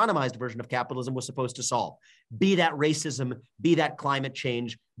three-letter acronymized version of capitalism was supposed to solve. Be that racism, be that climate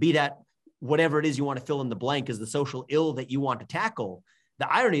change, be that whatever it is you want to fill in the blank as the social ill that you want to tackle.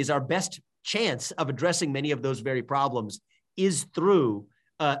 The irony is our best chance of addressing many of those very problems is through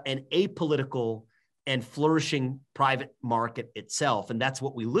an apolitical and flourishing private market itself. And that's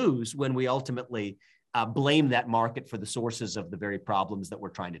what we lose when we ultimately blame that market for the sources of the very problems that we're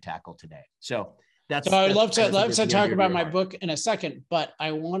trying to tackle today. So I'd love to talk about my book in a second, but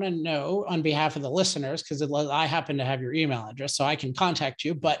I want to know on behalf of the listeners, because I happen to have your email address, so I can contact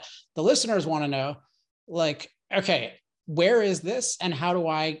you, but the listeners want to know, like, okay, where is this and how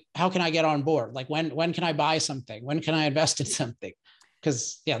can I get on board? Like when can I buy something? When can I invest in something?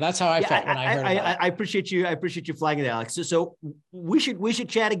 Because that's how I felt when I heard about it. I appreciate you flagging that, Alex. So we should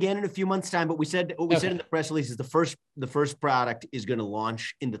chat again in a few months' time. But we said in the press release is the first product is going to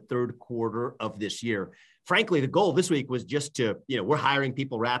launch in the third quarter of this year. Frankly, the goal this week was just to, we're hiring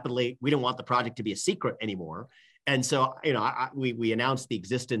people rapidly. We don't want the project to be a secret anymore. And so, we announced the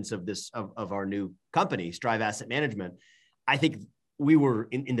existence of our new company, Strive Asset Management. I think we were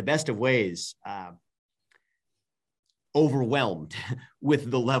in the best of ways, overwhelmed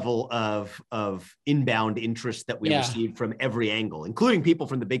with the level of inbound interest that we received from every angle, including people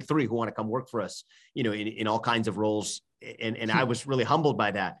from the big three who want to come work for us, in all kinds of roles. And I was really humbled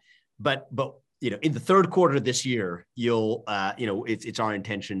by that. But in the third quarter of this year, it's our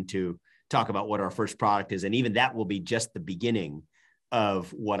intention to talk about what our first product is. And even that will be just the beginning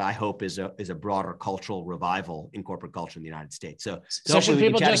of what I hope is a broader cultural revival in corporate culture in the United States. So hopefully we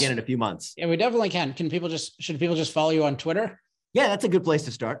can chat again in a few months. Yeah, we definitely can. Should people just follow you on Twitter? Yeah, that's a good place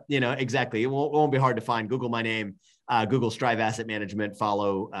to start. Exactly. It won't be hard to find. Google my name, Google Strive Asset Management,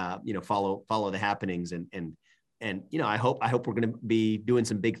 follow the happenings. And I hope we're going to be doing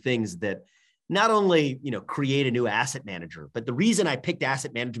some big things that not only, create a new asset manager, but the reason I picked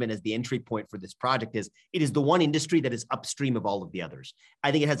asset management as the entry point for this project is it is the one industry that is upstream of all of the others.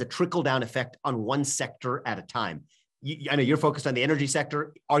 I think it has a trickle-down effect on one sector at a time. I know you're focused on the energy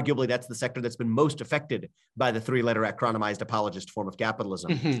sector. Arguably, that's the sector that's been most affected by the three-letter acronymized apologist form of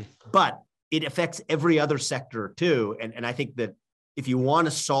capitalism. Mm-hmm. But it affects every other sector too. And I think that if you want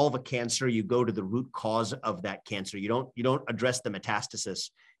to solve a cancer, you go to the root cause of that cancer. You don't address the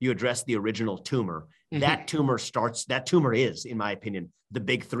metastasis. You address the original tumor. Mm-hmm. That tumor is, in my opinion, the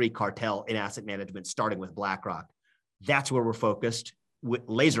big three cartel in asset management, starting with BlackRock. That's where we're focused,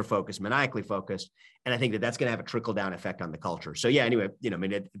 laser focused, maniacally focused. And I think that's going to have a trickle down effect on the culture. So anyway,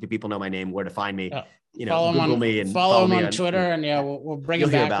 do people know my name, where to find me? Google me and follow him on Twitter. And we'll bring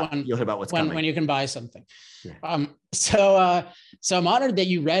it back you'll hear about what's coming. When you can buy something. Yeah. So I'm honored that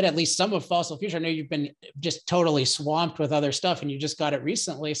you read at least some of Fossil Future. I know you've been just totally swamped with other stuff and you just got it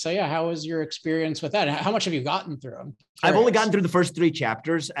recently. So how was your experience with that? How much have you gotten through? I've only gotten through the first 3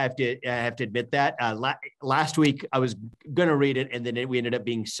 chapters. I have to admit that. Last week I was going to read it, and then we ended up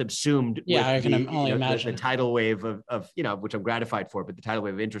being subsumed. Yeah, I can only imagine the tidal wave of which I'm gratified for, but the tidal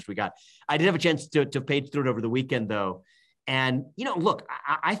wave of interest we got. I did have a chance to page through it over the weekend though, and look,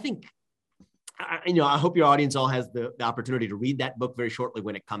 I think. I hope your audience all has the opportunity to read that book very shortly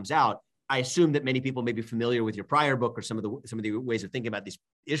when it comes out. I assume that many people may be familiar with your prior book or some of the ways of thinking about these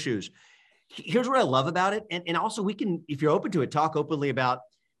issues. Here's what I love about it. And also we can, if you're open to it, talk openly about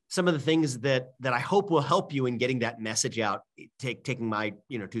some of the things that I hope will help you in getting that message out, taking my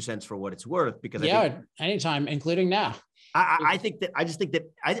 2 cents for what it's worth, because I think, anytime, including now. I just think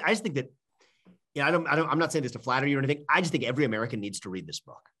that I'm not saying this to flatter you or anything. I just think every American needs to read this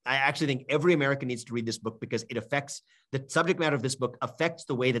book. I actually think every American needs to read this book because the subject matter of this book affects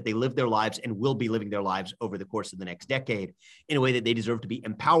the way that they live their lives and will be living their lives over the course of the next decade in a way that they deserve to be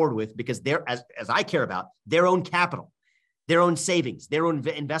empowered with, because they're, as I care about, their own capital, their own savings, their own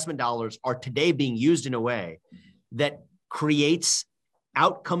investment dollars are today being used in a way that creates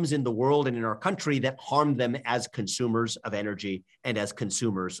outcomes in the world and in our country that harm them as consumers of energy and as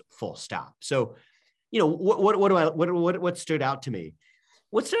consumers, full stop. So, what stood out to me?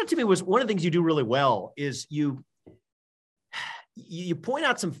 What stood out to me was one of the things you do really well is you point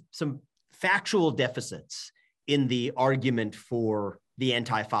out some factual deficits in the argument for the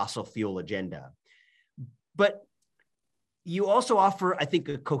anti-fossil fuel agenda, but you also offer, I think,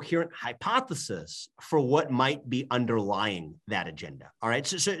 a coherent hypothesis for what might be underlying that agenda. All right.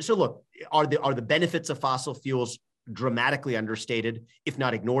 So look, are the benefits of fossil fuels dramatically understated, if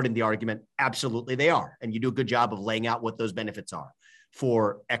not ignored in the argument? Absolutely they are. And you do a good job of laying out what those benefits are.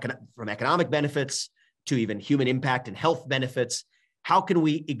 from economic benefits to even human impact and health benefits. How can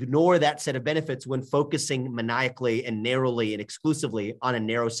we ignore that set of benefits when focusing maniacally and narrowly and exclusively on a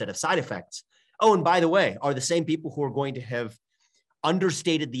narrow set of side effects? Oh, and by the way, are the same people who are going to have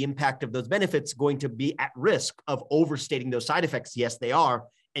understated the impact of those benefits going to be at risk of overstating those side effects? Yes, they are.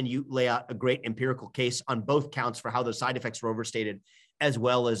 And you lay out a great empirical case on both counts for how those side effects were overstated, as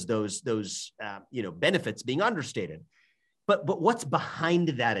well as those benefits being understated. But what's behind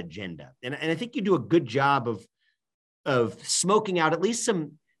that agenda? And I think you do a good job of smoking out at least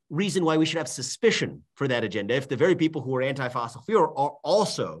some reason why we should have suspicion for that agenda if the very people who are anti-fossil fuel are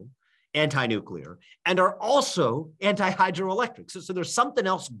also anti-nuclear and are also anti-hydroelectric. So there's something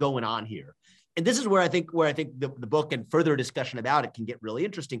else going on here. And this is where I think the book and further discussion about it can get really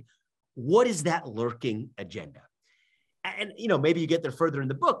interesting. What is that lurking agenda? And maybe you get there further in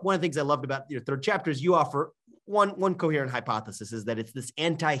the book. One of the things I loved about your third chapter is you offer one coherent hypothesis is that it's this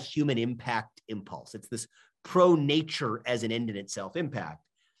anti-human impact impulse. It's this pro-nature as an end in itself impact.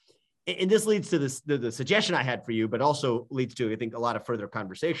 And this leads to the suggestion I had for you, but also leads to, I think, a lot of further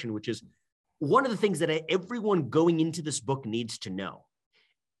conversation, which is one of the things that everyone going into this book needs to know,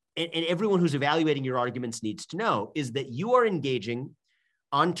 and everyone who's evaluating your arguments needs to know, is that you are engaging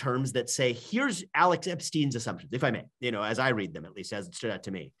on terms that say, here's Alex Epstein's assumptions, if I may, as I read them, at least as it stood out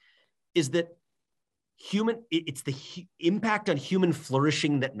to me, is that it's the impact on human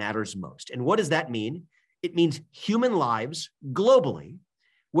flourishing that matters most. And what does that mean? It means human lives globally,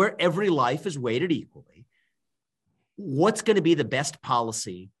 where every life is weighted equally. What's going to be the best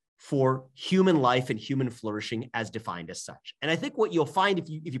policy for human life and human flourishing as defined as such? And I think what you'll find if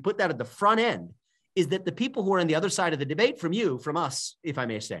you put that at the front end is that the people who are on the other side of the debate from us, if I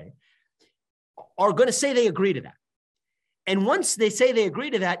may say, are going to say they agree to that. And once they say they agree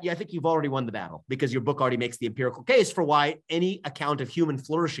to that, I think you've already won the battle, because your book already makes the empirical case for why any account of human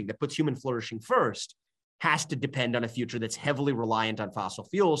flourishing that puts human flourishing first has to depend on a future that's heavily reliant on fossil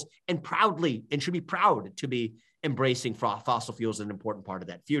fuels, and should be proud to be embracing fossil fuels as an important part of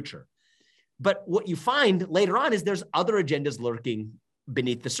that future. But what you find later on is there's other agendas lurking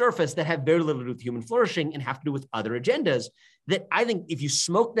beneath the surface that have very little to do with human flourishing and have to do with other agendas that I think if you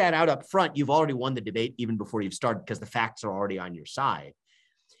smoke that out up front, you've already won the debate even before you've started, because the facts are already on your side.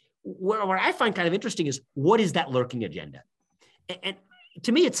 What I find kind of interesting is, what is that lurking agenda? And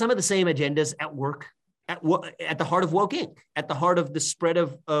to me, it's some of the same agendas at work at the heart of woke Inc., at the heart of the spread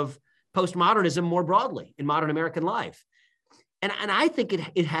of postmodernism more broadly in modern American life. And I think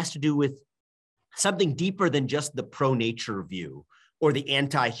it has to do with something deeper than just the pro-nature view or the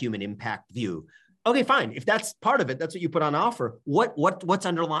anti-human impact view. Okay, fine. If that's part of it, that's what you put on offer.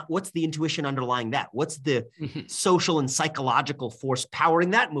 What's the intuition underlying that? What's the social and psychological force powering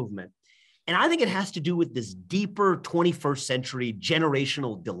that movement? And I think it has to do with this deeper 21st century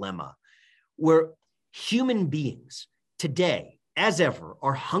generational dilemma where human beings today, as ever,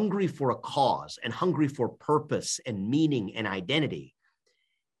 are hungry for a cause and hungry for purpose and meaning and identity.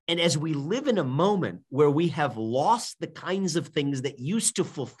 And as we live in a moment where we have lost the kinds of things that used to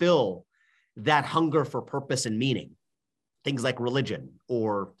fulfill that hunger for purpose and meaning, things like religion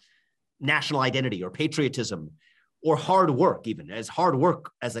or national identity or patriotism or hard work, even as hard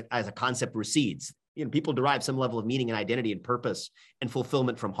work as a concept recedes, people derive some level of meaning and identity and purpose and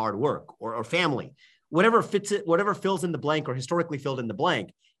fulfillment from hard work or family. Whatever fits it, whatever fills in the blank or historically filled in the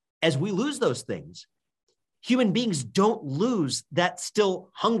blank, as we lose those things, human beings don't lose that still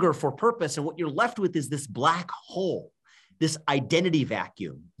hunger for purpose. And what you're left with is this black hole, this identity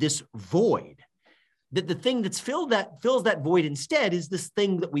vacuum, this void. That the thing that's fills that void instead is this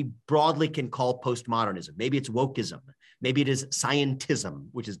thing that we broadly can call postmodernism. Maybe it's wokeism. Maybe it is scientism,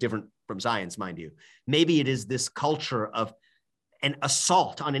 which is different from science, mind you. Maybe it is this culture of an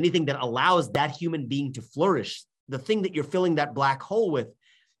assault on anything that allows that human being to flourish. The thing that you're filling that black hole with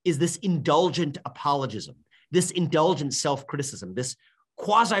is this indulgent apologism, this indulgent self-criticism, this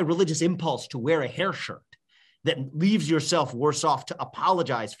quasi-religious impulse to wear a hair shirt that leaves yourself worse off to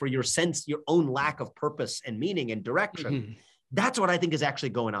apologize for your own lack of purpose and meaning and direction. Mm-hmm. That's what I think is actually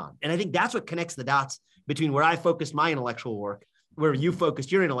going on. And I think that's what connects the dots between where I focused my intellectual work, where you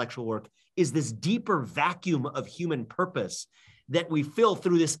focused your intellectual work, is this deeper vacuum of human purpose that we fill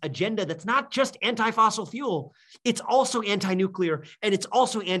through this agenda that's not just anti-fossil fuel, it's also anti-nuclear, and it's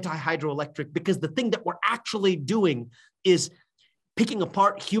also anti-hydroelectric, because the thing that we're actually doing is picking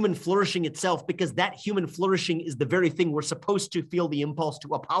apart human flourishing itself, because that human flourishing is the very thing we're supposed to feel the impulse to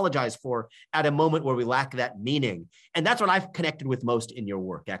apologize for at a moment where we lack that meaning. And that's what I've connected with most in your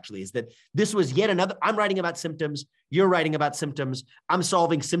work, actually, is that this was yet another, I'm writing about symptoms, you're writing about symptoms, I'm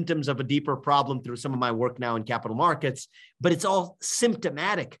solving symptoms of a deeper problem through some of my work now in capital markets, but it's all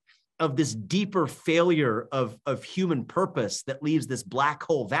symptomatic of this deeper failure of human purpose that leaves this black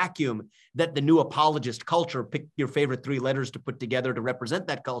hole vacuum that the new apologist culture, pick your favorite 3 letters to put together to represent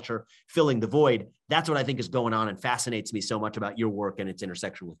that culture, filling the void. That's what I think is going on and fascinates me so much about your work and its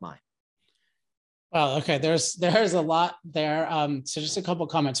intersection with mine. Well, okay, there's a lot there. So just a couple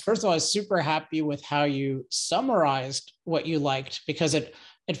of comments. First of all, I was super happy with how you summarized what you liked, because it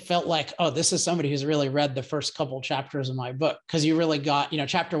felt like, oh, this is somebody who's really read the first couple chapters of my book, because you really got,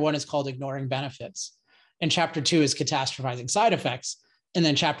 chapter 1 is called Ignoring Benefits, and chapter 2 is Catastrophizing Side Effects, and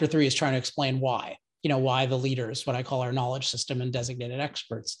then chapter 3 is trying to explain why the leaders, what I call our knowledge system and designated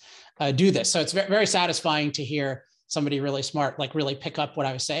experts, do this. So it's very, very satisfying to hear somebody really smart, like really pick up what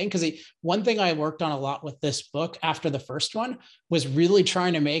I was saying. Because one thing I worked on a lot with this book after the first one was really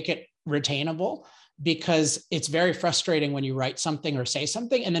trying to make it retainable, because it's very frustrating when you write something or say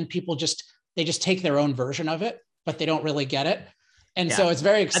something and then people just take their own version of it, but they don't really get it. And so it's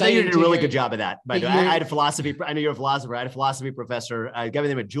very exciting. I think you did a really good job of that. By the way, I had a philosophy. I know you're a philosopher. I had a philosophy professor, a guy by the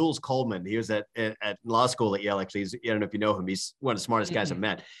name of Jules Coleman. He was at law school at Yale. Actually, I don't know if you know him. He's one of the smartest guys I've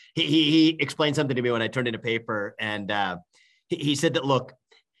met. He explained something to me when I turned in a paper, and he said that, look,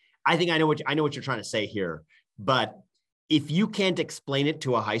 I think I know what you're trying to say here, but if you can't explain it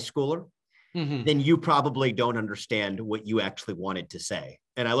to a high schooler, then you probably don't understand what you actually wanted to say.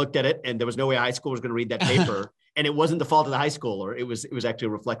 And I looked at it, and there was no way a high schooler was going to read that paper. And it wasn't the fault of the high schooler. It was actually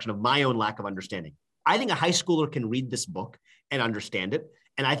a reflection of my own lack of understanding. I think a high schooler can read this book and understand it.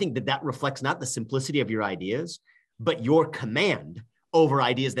 And I think that reflects not the simplicity of your ideas, but your command over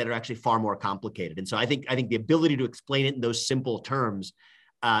ideas that are actually far more complicated. And so I think the ability to explain it in those simple terms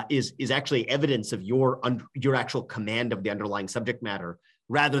is actually evidence of your actual command of the underlying subject matter,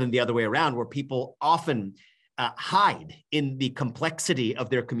 rather than the other way around, where people often hide in the complexity of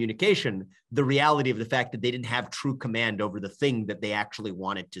their communication the reality of the fact that they didn't have true command over the thing that they actually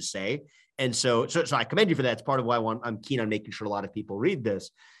wanted to say. And so I commend you for that. It's part of why I'm keen on making sure a lot of people read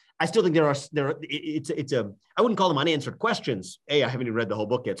this. I still think I wouldn't call them unanswered questions. I haven't even read the whole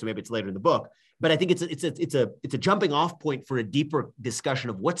book yet, so maybe it's later in the book. But I think it's a jumping off point for a deeper discussion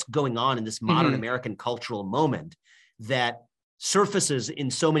of what's going on in this modern American cultural moment that surfaces in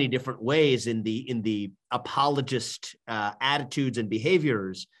so many different ways in the apologist attitudes and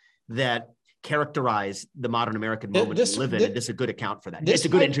behaviors that characterize the modern American moment we live in. And this is a good account for that. It's a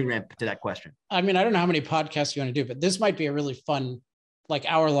good entry ramp to that question. I mean, I don't know how many podcasts you want to do, but this might be a really fun, like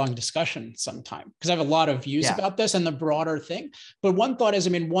hour-long discussion sometime, because I have a lot of views about this and the broader thing. But one thought is,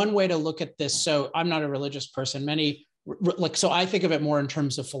 one way to look at this, so I'm not a religious person, so I think of it more in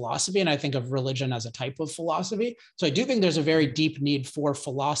terms of philosophy, and I think of religion as a type of philosophy. So I do think there's a very deep need for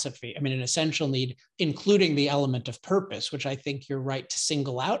philosophy. An essential need, including the element of purpose, which I think you're right to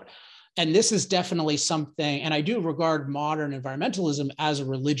single out. And this is definitely something, and I do regard modern environmentalism as a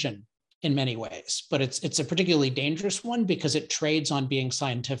religion in many ways, but it's a particularly dangerous one because it trades on being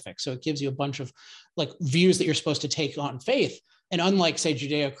scientific. So it gives you a bunch of views that you're supposed to take on faith. And unlike, say,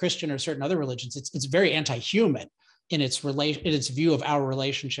 Judeo-Christian or certain other religions, it's very anti-human in its view of our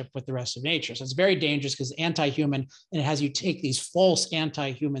relationship with the rest of nature. So it's very dangerous because anti-human, and it has you take these false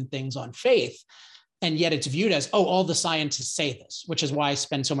anti-human things on faith, and yet it's viewed as, all the scientists say this, which is why I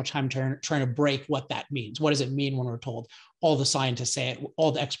spend so much time trying to break what that means. What does it mean when we're told all the scientists say it,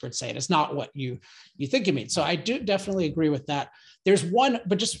 all the experts say it? It's not what you think it means. So I do definitely agree with that. There's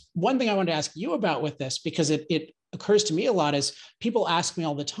just one thing I wanted to ask you about with this, because it occurs to me a lot, is people ask me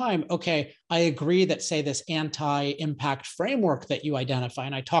all the time, okay, I agree that, say, this anti-impact framework that you identify,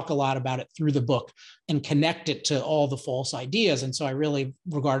 and I talk a lot about it through the book and connect it to all the false ideas. And so I really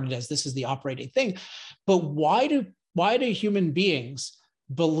regard it as this is the operating thing. But why do human beings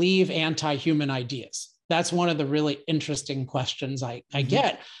believe anti-human ideas? That's one of the really interesting questions I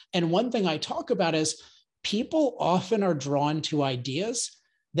get. And one thing I talk about is people often are drawn to ideas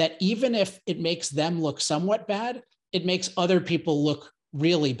that, even if it makes them look somewhat bad, it makes other people look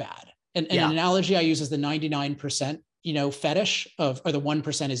really bad. And an analogy I use is the 99%, fetish or the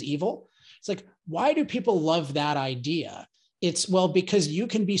 1% is evil. It's like, why do people love that idea? It's, because you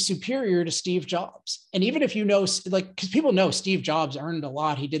can be superior to Steve Jobs. And even if because people know Steve Jobs earned a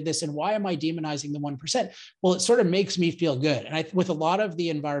lot, he did this, and why am I demonizing the 1%? Well, it sort of makes me feel good. And with a lot of the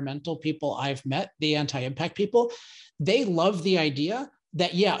environmental people I've met, the anti-impact people, they love the idea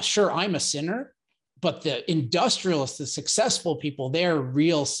that, sure, I'm a sinner, But the industrialists, the successful people, they're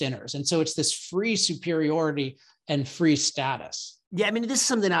real sinners. And so it's this free superiority and free status. Yeah, I mean, this is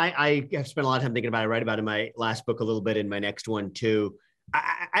something I have spent a lot of time thinking about. I write about in my last book a little bit, in my next one too.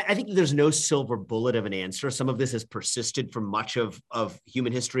 I think there's no silver bullet of an answer. Some of this has persisted for much of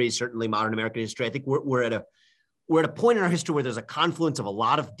human history, certainly modern American history. I think we're at a point in our history where there's a confluence of a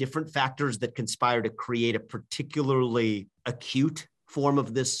lot of different factors that conspire to create a particularly acute form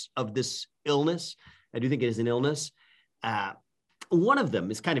of this illness. I do think it is an illness. One of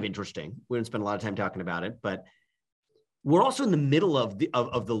them is kind of interesting. We don't spend a lot of time talking about it, but we're also in the middle of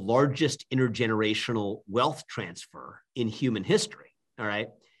the largest intergenerational wealth transfer in human history. All right.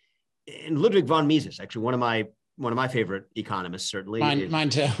 And Ludwig von Mises, actually one of my favorite economists, certainly. Mine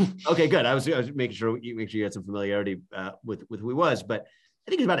too. Okay, good. I was making sure you had some familiarity with who he was, but I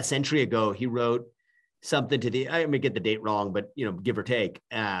think it was about a century ago. He wrote something to I may get the date wrong, but give or take.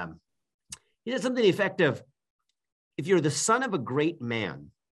 He said something to the effect of, if you're the son of a great man,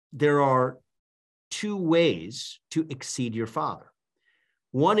 there are two ways to exceed your father.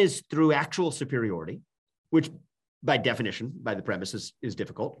 One is through actual superiority, which by definition, by the premise, is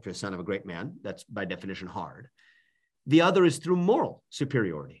difficult. If you're the son of a great man, that's by definition hard. The other is through moral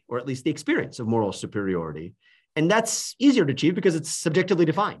superiority, or at least the experience of moral superiority. And that's easier to achieve because it's subjectively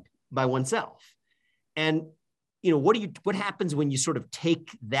defined by oneself. And what happens when you sort of take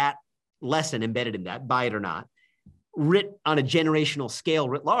that lesson embedded in that, buy it or not, writ on a generational scale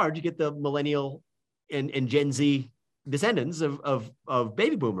writ large? You get the millennial and Gen Z descendants of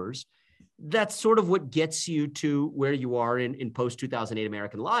baby boomers. That's sort of what gets you to where you are in post-2008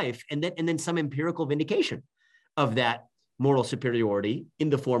 American life. And then some empirical vindication of that moral superiority in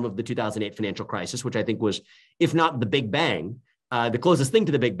the form of the 2008 financial crisis, which I think was, if not the Big Bang, the closest thing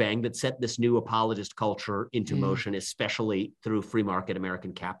to the Big Bang that set this new apologist culture into motion, especially through free market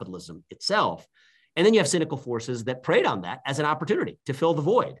American capitalism itself. And then you have cynical forces that preyed on that as an opportunity to fill the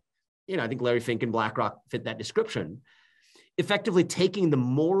void. I think Larry Fink and BlackRock fit that description, effectively taking the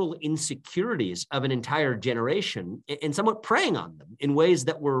moral insecurities of an entire generation and somewhat preying on them in ways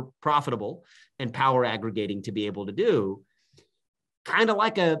that were profitable and power aggregating to be able to do. Kind of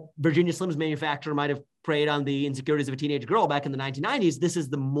like a Virginia Slims manufacturer might have preyed on the insecurities of a teenage girl back in the 1990s. This is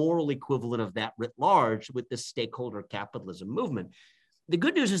the moral equivalent of that writ large with this stakeholder capitalism movement. The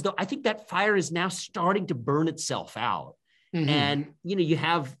good news is, though, I think that fire is now starting to burn itself out. Mm-hmm. And, you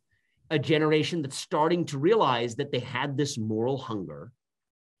have a generation that's starting to realize that they had this moral hunger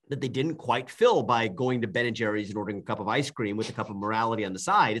that they didn't quite fill by going to Ben & Jerry's and ordering a cup of ice cream with a cup of morality on the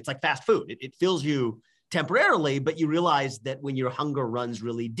side. It's like fast food. It fills you temporarily, but you realize that when your hunger runs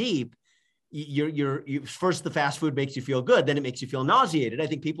really deep, you first the fast food makes you feel good, then it makes you feel nauseated. I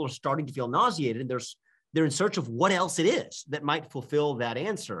think people are starting to feel nauseated, and they're in search of what else it is that might fulfill that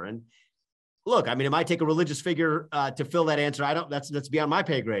answer. And look, I mean, it might take a religious figure to fill that answer. That's beyond my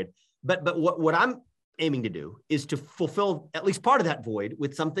pay grade. But what I'm aiming to do is to fulfill at least part of that void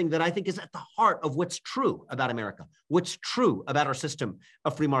with something that I think is at the heart of what's true about America, what's true about our system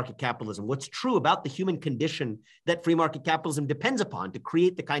of free market capitalism, what's true about the human condition that free market capitalism depends upon to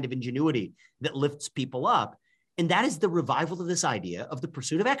create the kind of ingenuity that lifts people up. And that is the revival of this idea of the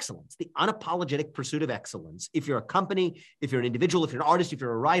pursuit of excellence, the unapologetic pursuit of excellence. If you're a company, if you're an individual, if you're an artist, if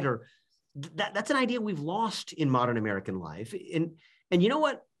you're a writer, that's an idea we've lost in modern American life. And you know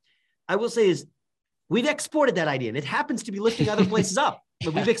what I will say is, we've exported that idea, and it happens to be lifting other places up.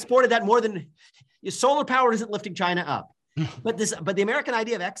 But we've exported that more than solar power isn't lifting China up. But the American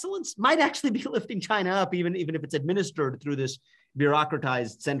idea of excellence might actually be lifting China up, even if it's administered through this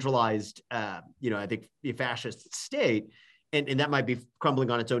bureaucratized, centralized, I think the fascist state, and that might be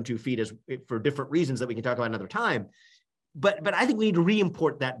crumbling on its own 2 feet for different reasons that we can talk about another time. But I think we need to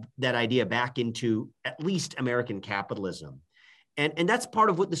re-import that idea back into at least American capitalism. And that's part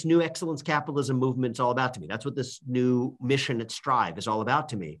of what this new excellence capitalism movement is all about to me. That's what this new mission at Strive is all about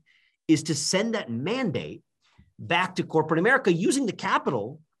to me, is to send that mandate back to corporate America using the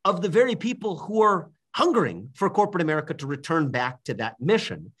capital of the very people who are hungering for corporate America to return back to that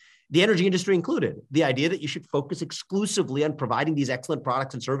mission, the energy industry included. The idea that you should focus exclusively on providing these excellent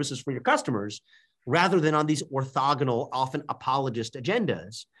products and services for your customers rather than on these orthogonal, often apologist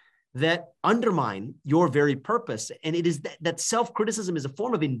agendas that undermine your very purpose. And it is that self-criticism is a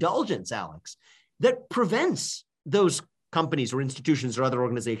form of indulgence, Alex, that prevents those companies or institutions or other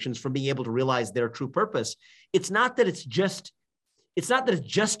organizations from being able to realize their true purpose. It's not that it just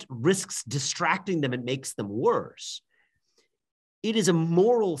risks distracting them and makes them worse. It is a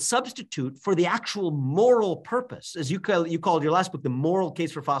moral substitute for the actual moral purpose. As you called your last book, The Moral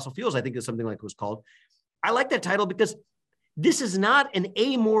Case for Fossil Fuels, I think is something like it was called. I like that title because This is not an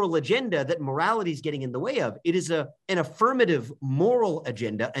amoral agenda that morality is getting in the way of. It is an affirmative moral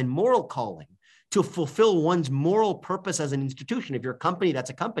agenda and moral calling to fulfill one's moral purpose as an institution. If you're a company, that's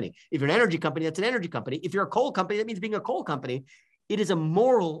a company. If you're an energy company, that's an energy company. If you're a coal company, that means being a coal company. It is a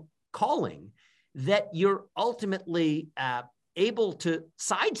moral calling that you're ultimately able to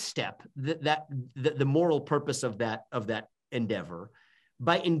sidestep the moral purpose of that endeavor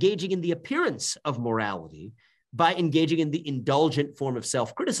by engaging in the appearance of morality, by engaging in the indulgent form of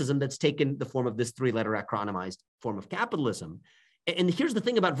self-criticism that's taken the form of this three-letter acronymized form of capitalism. And here's the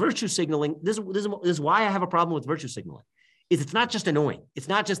thing about virtue signaling. This is why I have a problem with virtue signaling. It's not just annoying. It's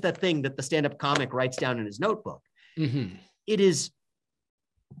not just that thing that the stand-up comic writes down in his notebook. Mm-hmm. It is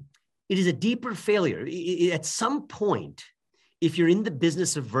a deeper failure. At some point, if you're in the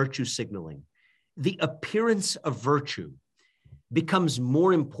business of virtue signaling, the appearance of virtue becomes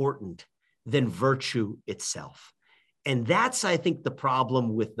more important than virtue itself. And that's, I think, the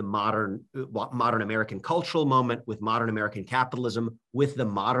problem with the modern American cultural moment, with modern American capitalism, with the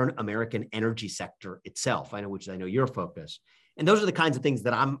modern American energy sector itself, which I know your focus. And those are the kinds of things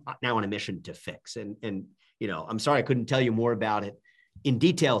that I'm now on a mission to fix. And I'm sorry I couldn't tell you more about it in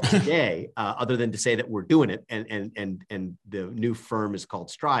detail today, other than to say that we're doing it, and the new firm is called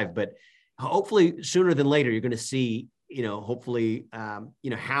Strive. But hopefully, sooner than later, you're going to see, hopefully,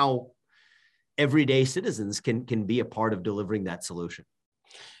 how everyday citizens can be a part of delivering that solution.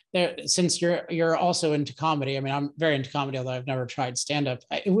 Since you're also into comedy, I'm very into comedy, although I've never tried stand-up.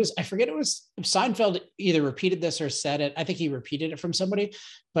 I forget it was Seinfeld either repeated this or said it. I think he repeated it from somebody,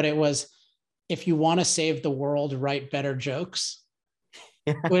 but it was, if you want to save the world, write better jokes,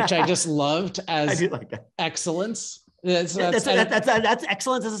 which I just loved as I do like that. Excellence. That's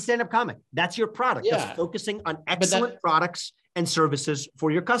excellence as a stand-up comic. That's your product. Yeah. That's focusing on excellent products and services for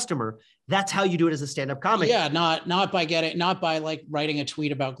your customer. That's how you do it as a stand-up comic. Yeah, not by like writing a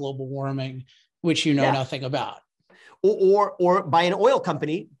tweet about global warming, which nothing about. Or by an oil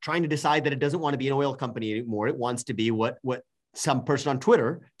company trying to decide that it doesn't want to be an oil company anymore. It wants to be what some person on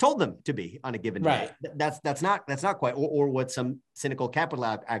Twitter told them to be on a given day. That's not quite, or what some cynical capital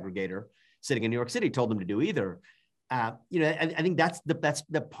aggregator sitting in New York City told them to do either. I think that's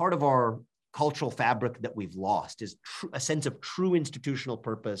the part of our cultural fabric that we've lost is a sense of true institutional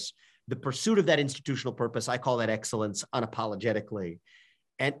purpose, the pursuit of that institutional purpose. I call that excellence unapologetically.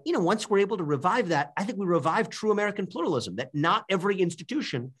 And, once we're able to revive that, I think we revive true American pluralism, that not every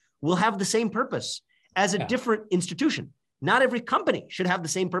institution will have the same purpose as a different institution. Not every company should have the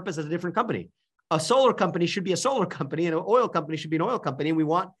same purpose as a different company. A solar company should be a solar company and an oil company should be an oil company. And we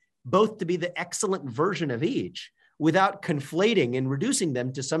want both to be the excellent version of each, without conflating and reducing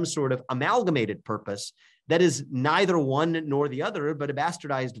them to some sort of amalgamated purpose that is neither one nor the other, but a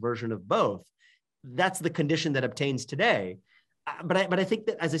bastardized version of both. That's the condition that obtains today. But I think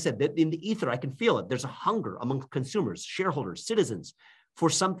that, as I said, that in the ether, I can feel it. There's a hunger among consumers, shareholders, citizens for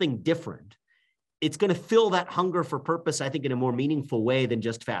something different. It's going to fill that hunger for purpose, I think, in a more meaningful way than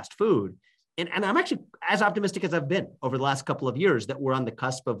just fast food. And I'm actually as optimistic as I've been over the last couple of years that we're on the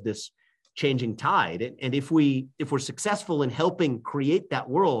cusp of this changing tide. And if we're successful in helping create that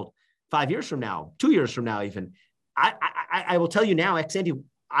world 5 years from now, 2 years from now, even, I will tell you now, ex ante,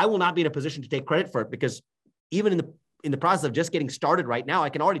 I will not be in a position to take credit for it, because even in the process of just getting started right now, I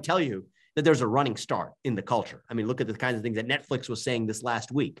can already tell you that there's a running start in the culture. Look at the kinds of things that Netflix was saying this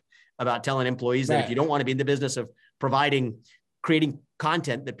last week about telling employees that if you don't want to be in the business of creating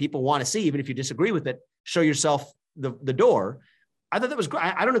content that people want to see, even if you disagree with it, show yourself the door. I thought that was great.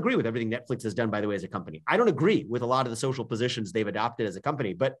 I don't agree with everything Netflix has done, by the way, as a company. I don't agree with a lot of the social positions they've adopted as a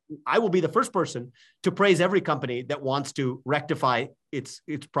company, but I will be the first person to praise every company that wants to rectify its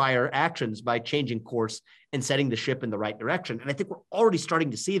prior actions by changing course and setting the ship in the right direction. And I think we're already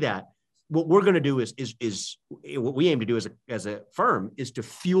starting to see that. What we're going to do is what we aim to do as a firm is to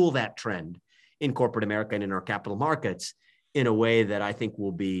fuel that trend in corporate America and in our capital markets in a way that I think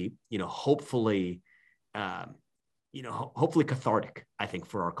will be, hopefully cathartic, I think,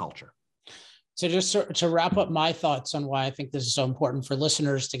 for our culture. So just to wrap up my thoughts on why I think this is so important for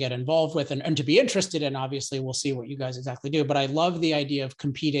listeners to get involved with and to be interested in, obviously, we'll see what you guys exactly do. But I love the idea of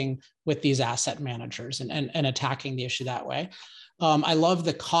competing with these asset managers and attacking the issue that way. I love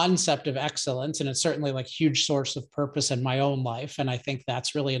the concept of excellence, and it's certainly like a huge source of purpose in my own life. And I think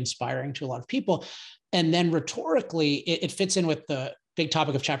that's really inspiring to a lot of people. And then rhetorically, it fits in with the big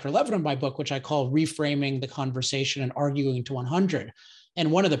topic of chapter 11 of my book, which I call reframing the conversation and arguing to 100.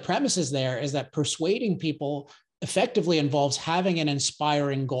 And one of the premises there is that persuading people effectively involves having an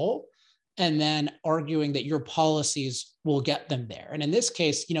inspiring goal and then arguing that your policies will get them there. And in this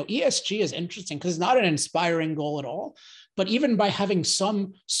case, ESG is interesting because it's not an inspiring goal at all, But even by having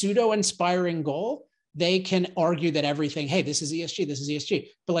some pseudo-inspiring goal, they can argue that everything, hey, this is ESG, this is ESG.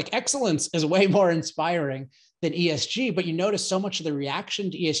 But like excellence is way more inspiring than ESG. But you notice so much of the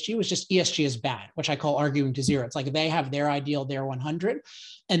reaction to ESG was just ESG is bad, which I call arguing to zero. It's like they have their ideal, their 100.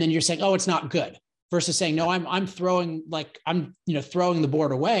 And then you're saying, oh, it's not good. Versus saying, no, I'm throwing the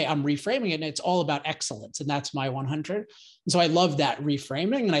board away. I'm reframing it, and it's all about excellence, and that's my 100. And so I love that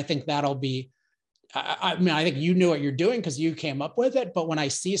reframing, and I think that'll be. I mean, I think you knew what you're doing because you came up with it. But when I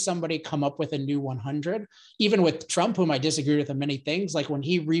see somebody come up with a new 100, even with Trump, whom I disagreed with on many things, like when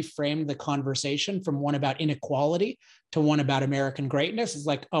he reframed the conversation from one about inequality to one about American greatness, it's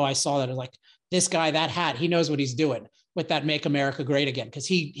like, oh, I saw that. It's like this guy, that hat, he knows what he's doing with that "Make America Great Again," because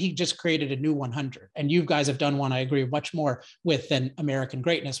he just created a new 100. And you guys have done one I agree much more with than American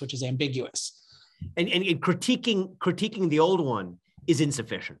greatness, which is ambiguous. And critiquing the old one is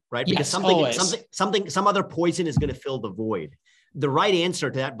insufficient, right? Because Yes, some other poison is going to fill the void. The right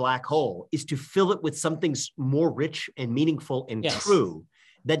answer to that black hole is to fill it with something more rich and meaningful and true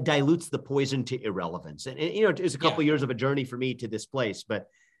that dilutes the poison to irrelevance. And it was a couple of years of a journey for me to this place, but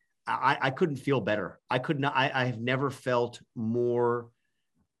I couldn't feel better. I have never felt more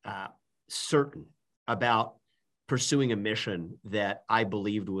certain about pursuing a mission that I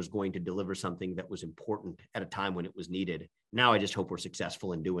believed was going to deliver something that was important at a time when it was needed. Now I just hope we're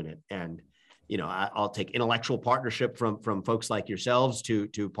successful in doing it. And, I'll take intellectual partnership from folks like yourselves to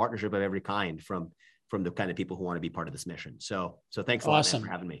partnership of every kind from the kind of people who want to be part of this mission. So thanks a lot, man, for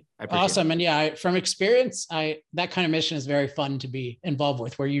having me. I appreciate it. And yeah, from experience, that kind of mission is very fun to be involved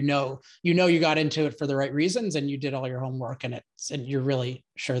with, where you got into it for the right reasons and you did all your homework and you're really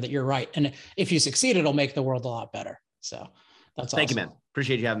sure that you're right. And if you succeed, it'll make the world a lot better. So that's awesome. Thank you, man.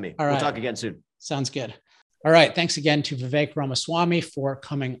 Appreciate you having me. All right. We'll talk again soon. Sounds good. All right. Thanks again to Vivek Ramaswamy for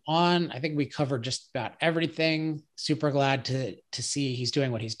coming on. I think we covered just about everything. Super glad to see he's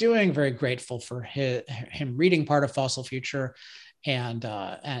doing what he's doing. Very grateful for him reading part of Fossil Future and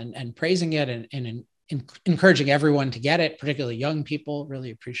praising it and encouraging everyone to get it, particularly young people.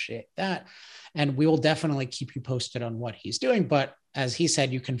 Really appreciate that. And we will definitely keep you posted on what he's doing. But as he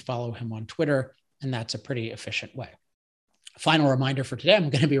said, you can follow him on Twitter, and that's a pretty efficient way. Final reminder for today,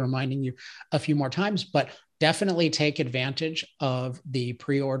 I'm going to be reminding you a few more times, but definitely take advantage of the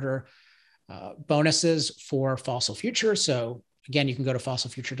pre-order bonuses for Fossil Future. So again, you can go to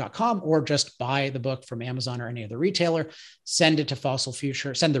fossilfuture.com or just buy the book from Amazon or any other retailer, send it to Fossil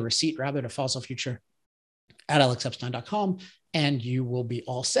Future, send the receipt rather to fossilfuture@alexepstein.com, and you will be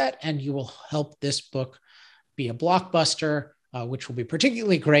all set, and you will help this book be a blockbuster, which will be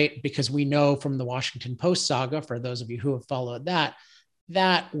particularly great because we know from the Washington Post saga, for those of you who have followed that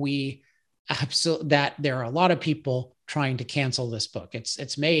there are a lot of people trying to cancel this book.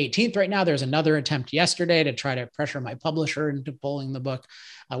 It's May 18th right now. There's another attempt yesterday to try to pressure my publisher into pulling the book.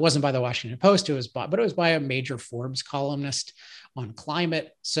 It wasn't by the Washington Post, it was by a major Forbes columnist on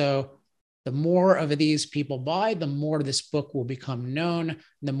climate. So the more of these people buy, the more this book will become known,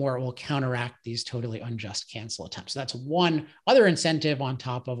 the more it will counteract these totally unjust cancel attempts. So that's one other incentive on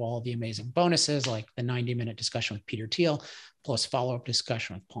top of all the amazing bonuses, like the 90-minute discussion with Peter Thiel, plus follow-up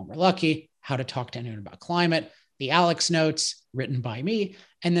discussion with Palmer Luckey, how to talk to anyone about climate, the Alex Notes written by me,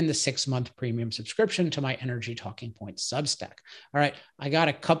 and then the 6-month premium subscription to my Energy Talking Points Substack. All right, I got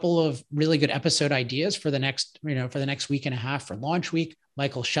a couple of really good episode ideas for the next week and a half for launch week.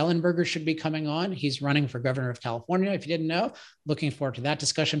 Michael Schellenberger should be coming on. He's running for governor of California, if you didn't know. Looking forward to that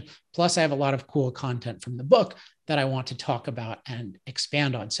discussion. Plus, I have a lot of cool content from the book that I want to talk about and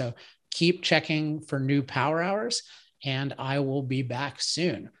expand on. So keep checking for new Power Hours, and I will be back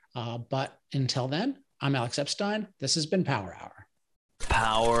soon. But until then, I'm Alex Epstein. This has been Power Hour.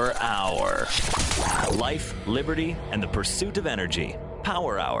 Power Hour. Life, liberty, and the pursuit of energy.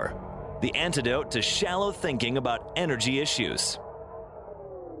 Power Hour. The antidote to shallow thinking about energy issues.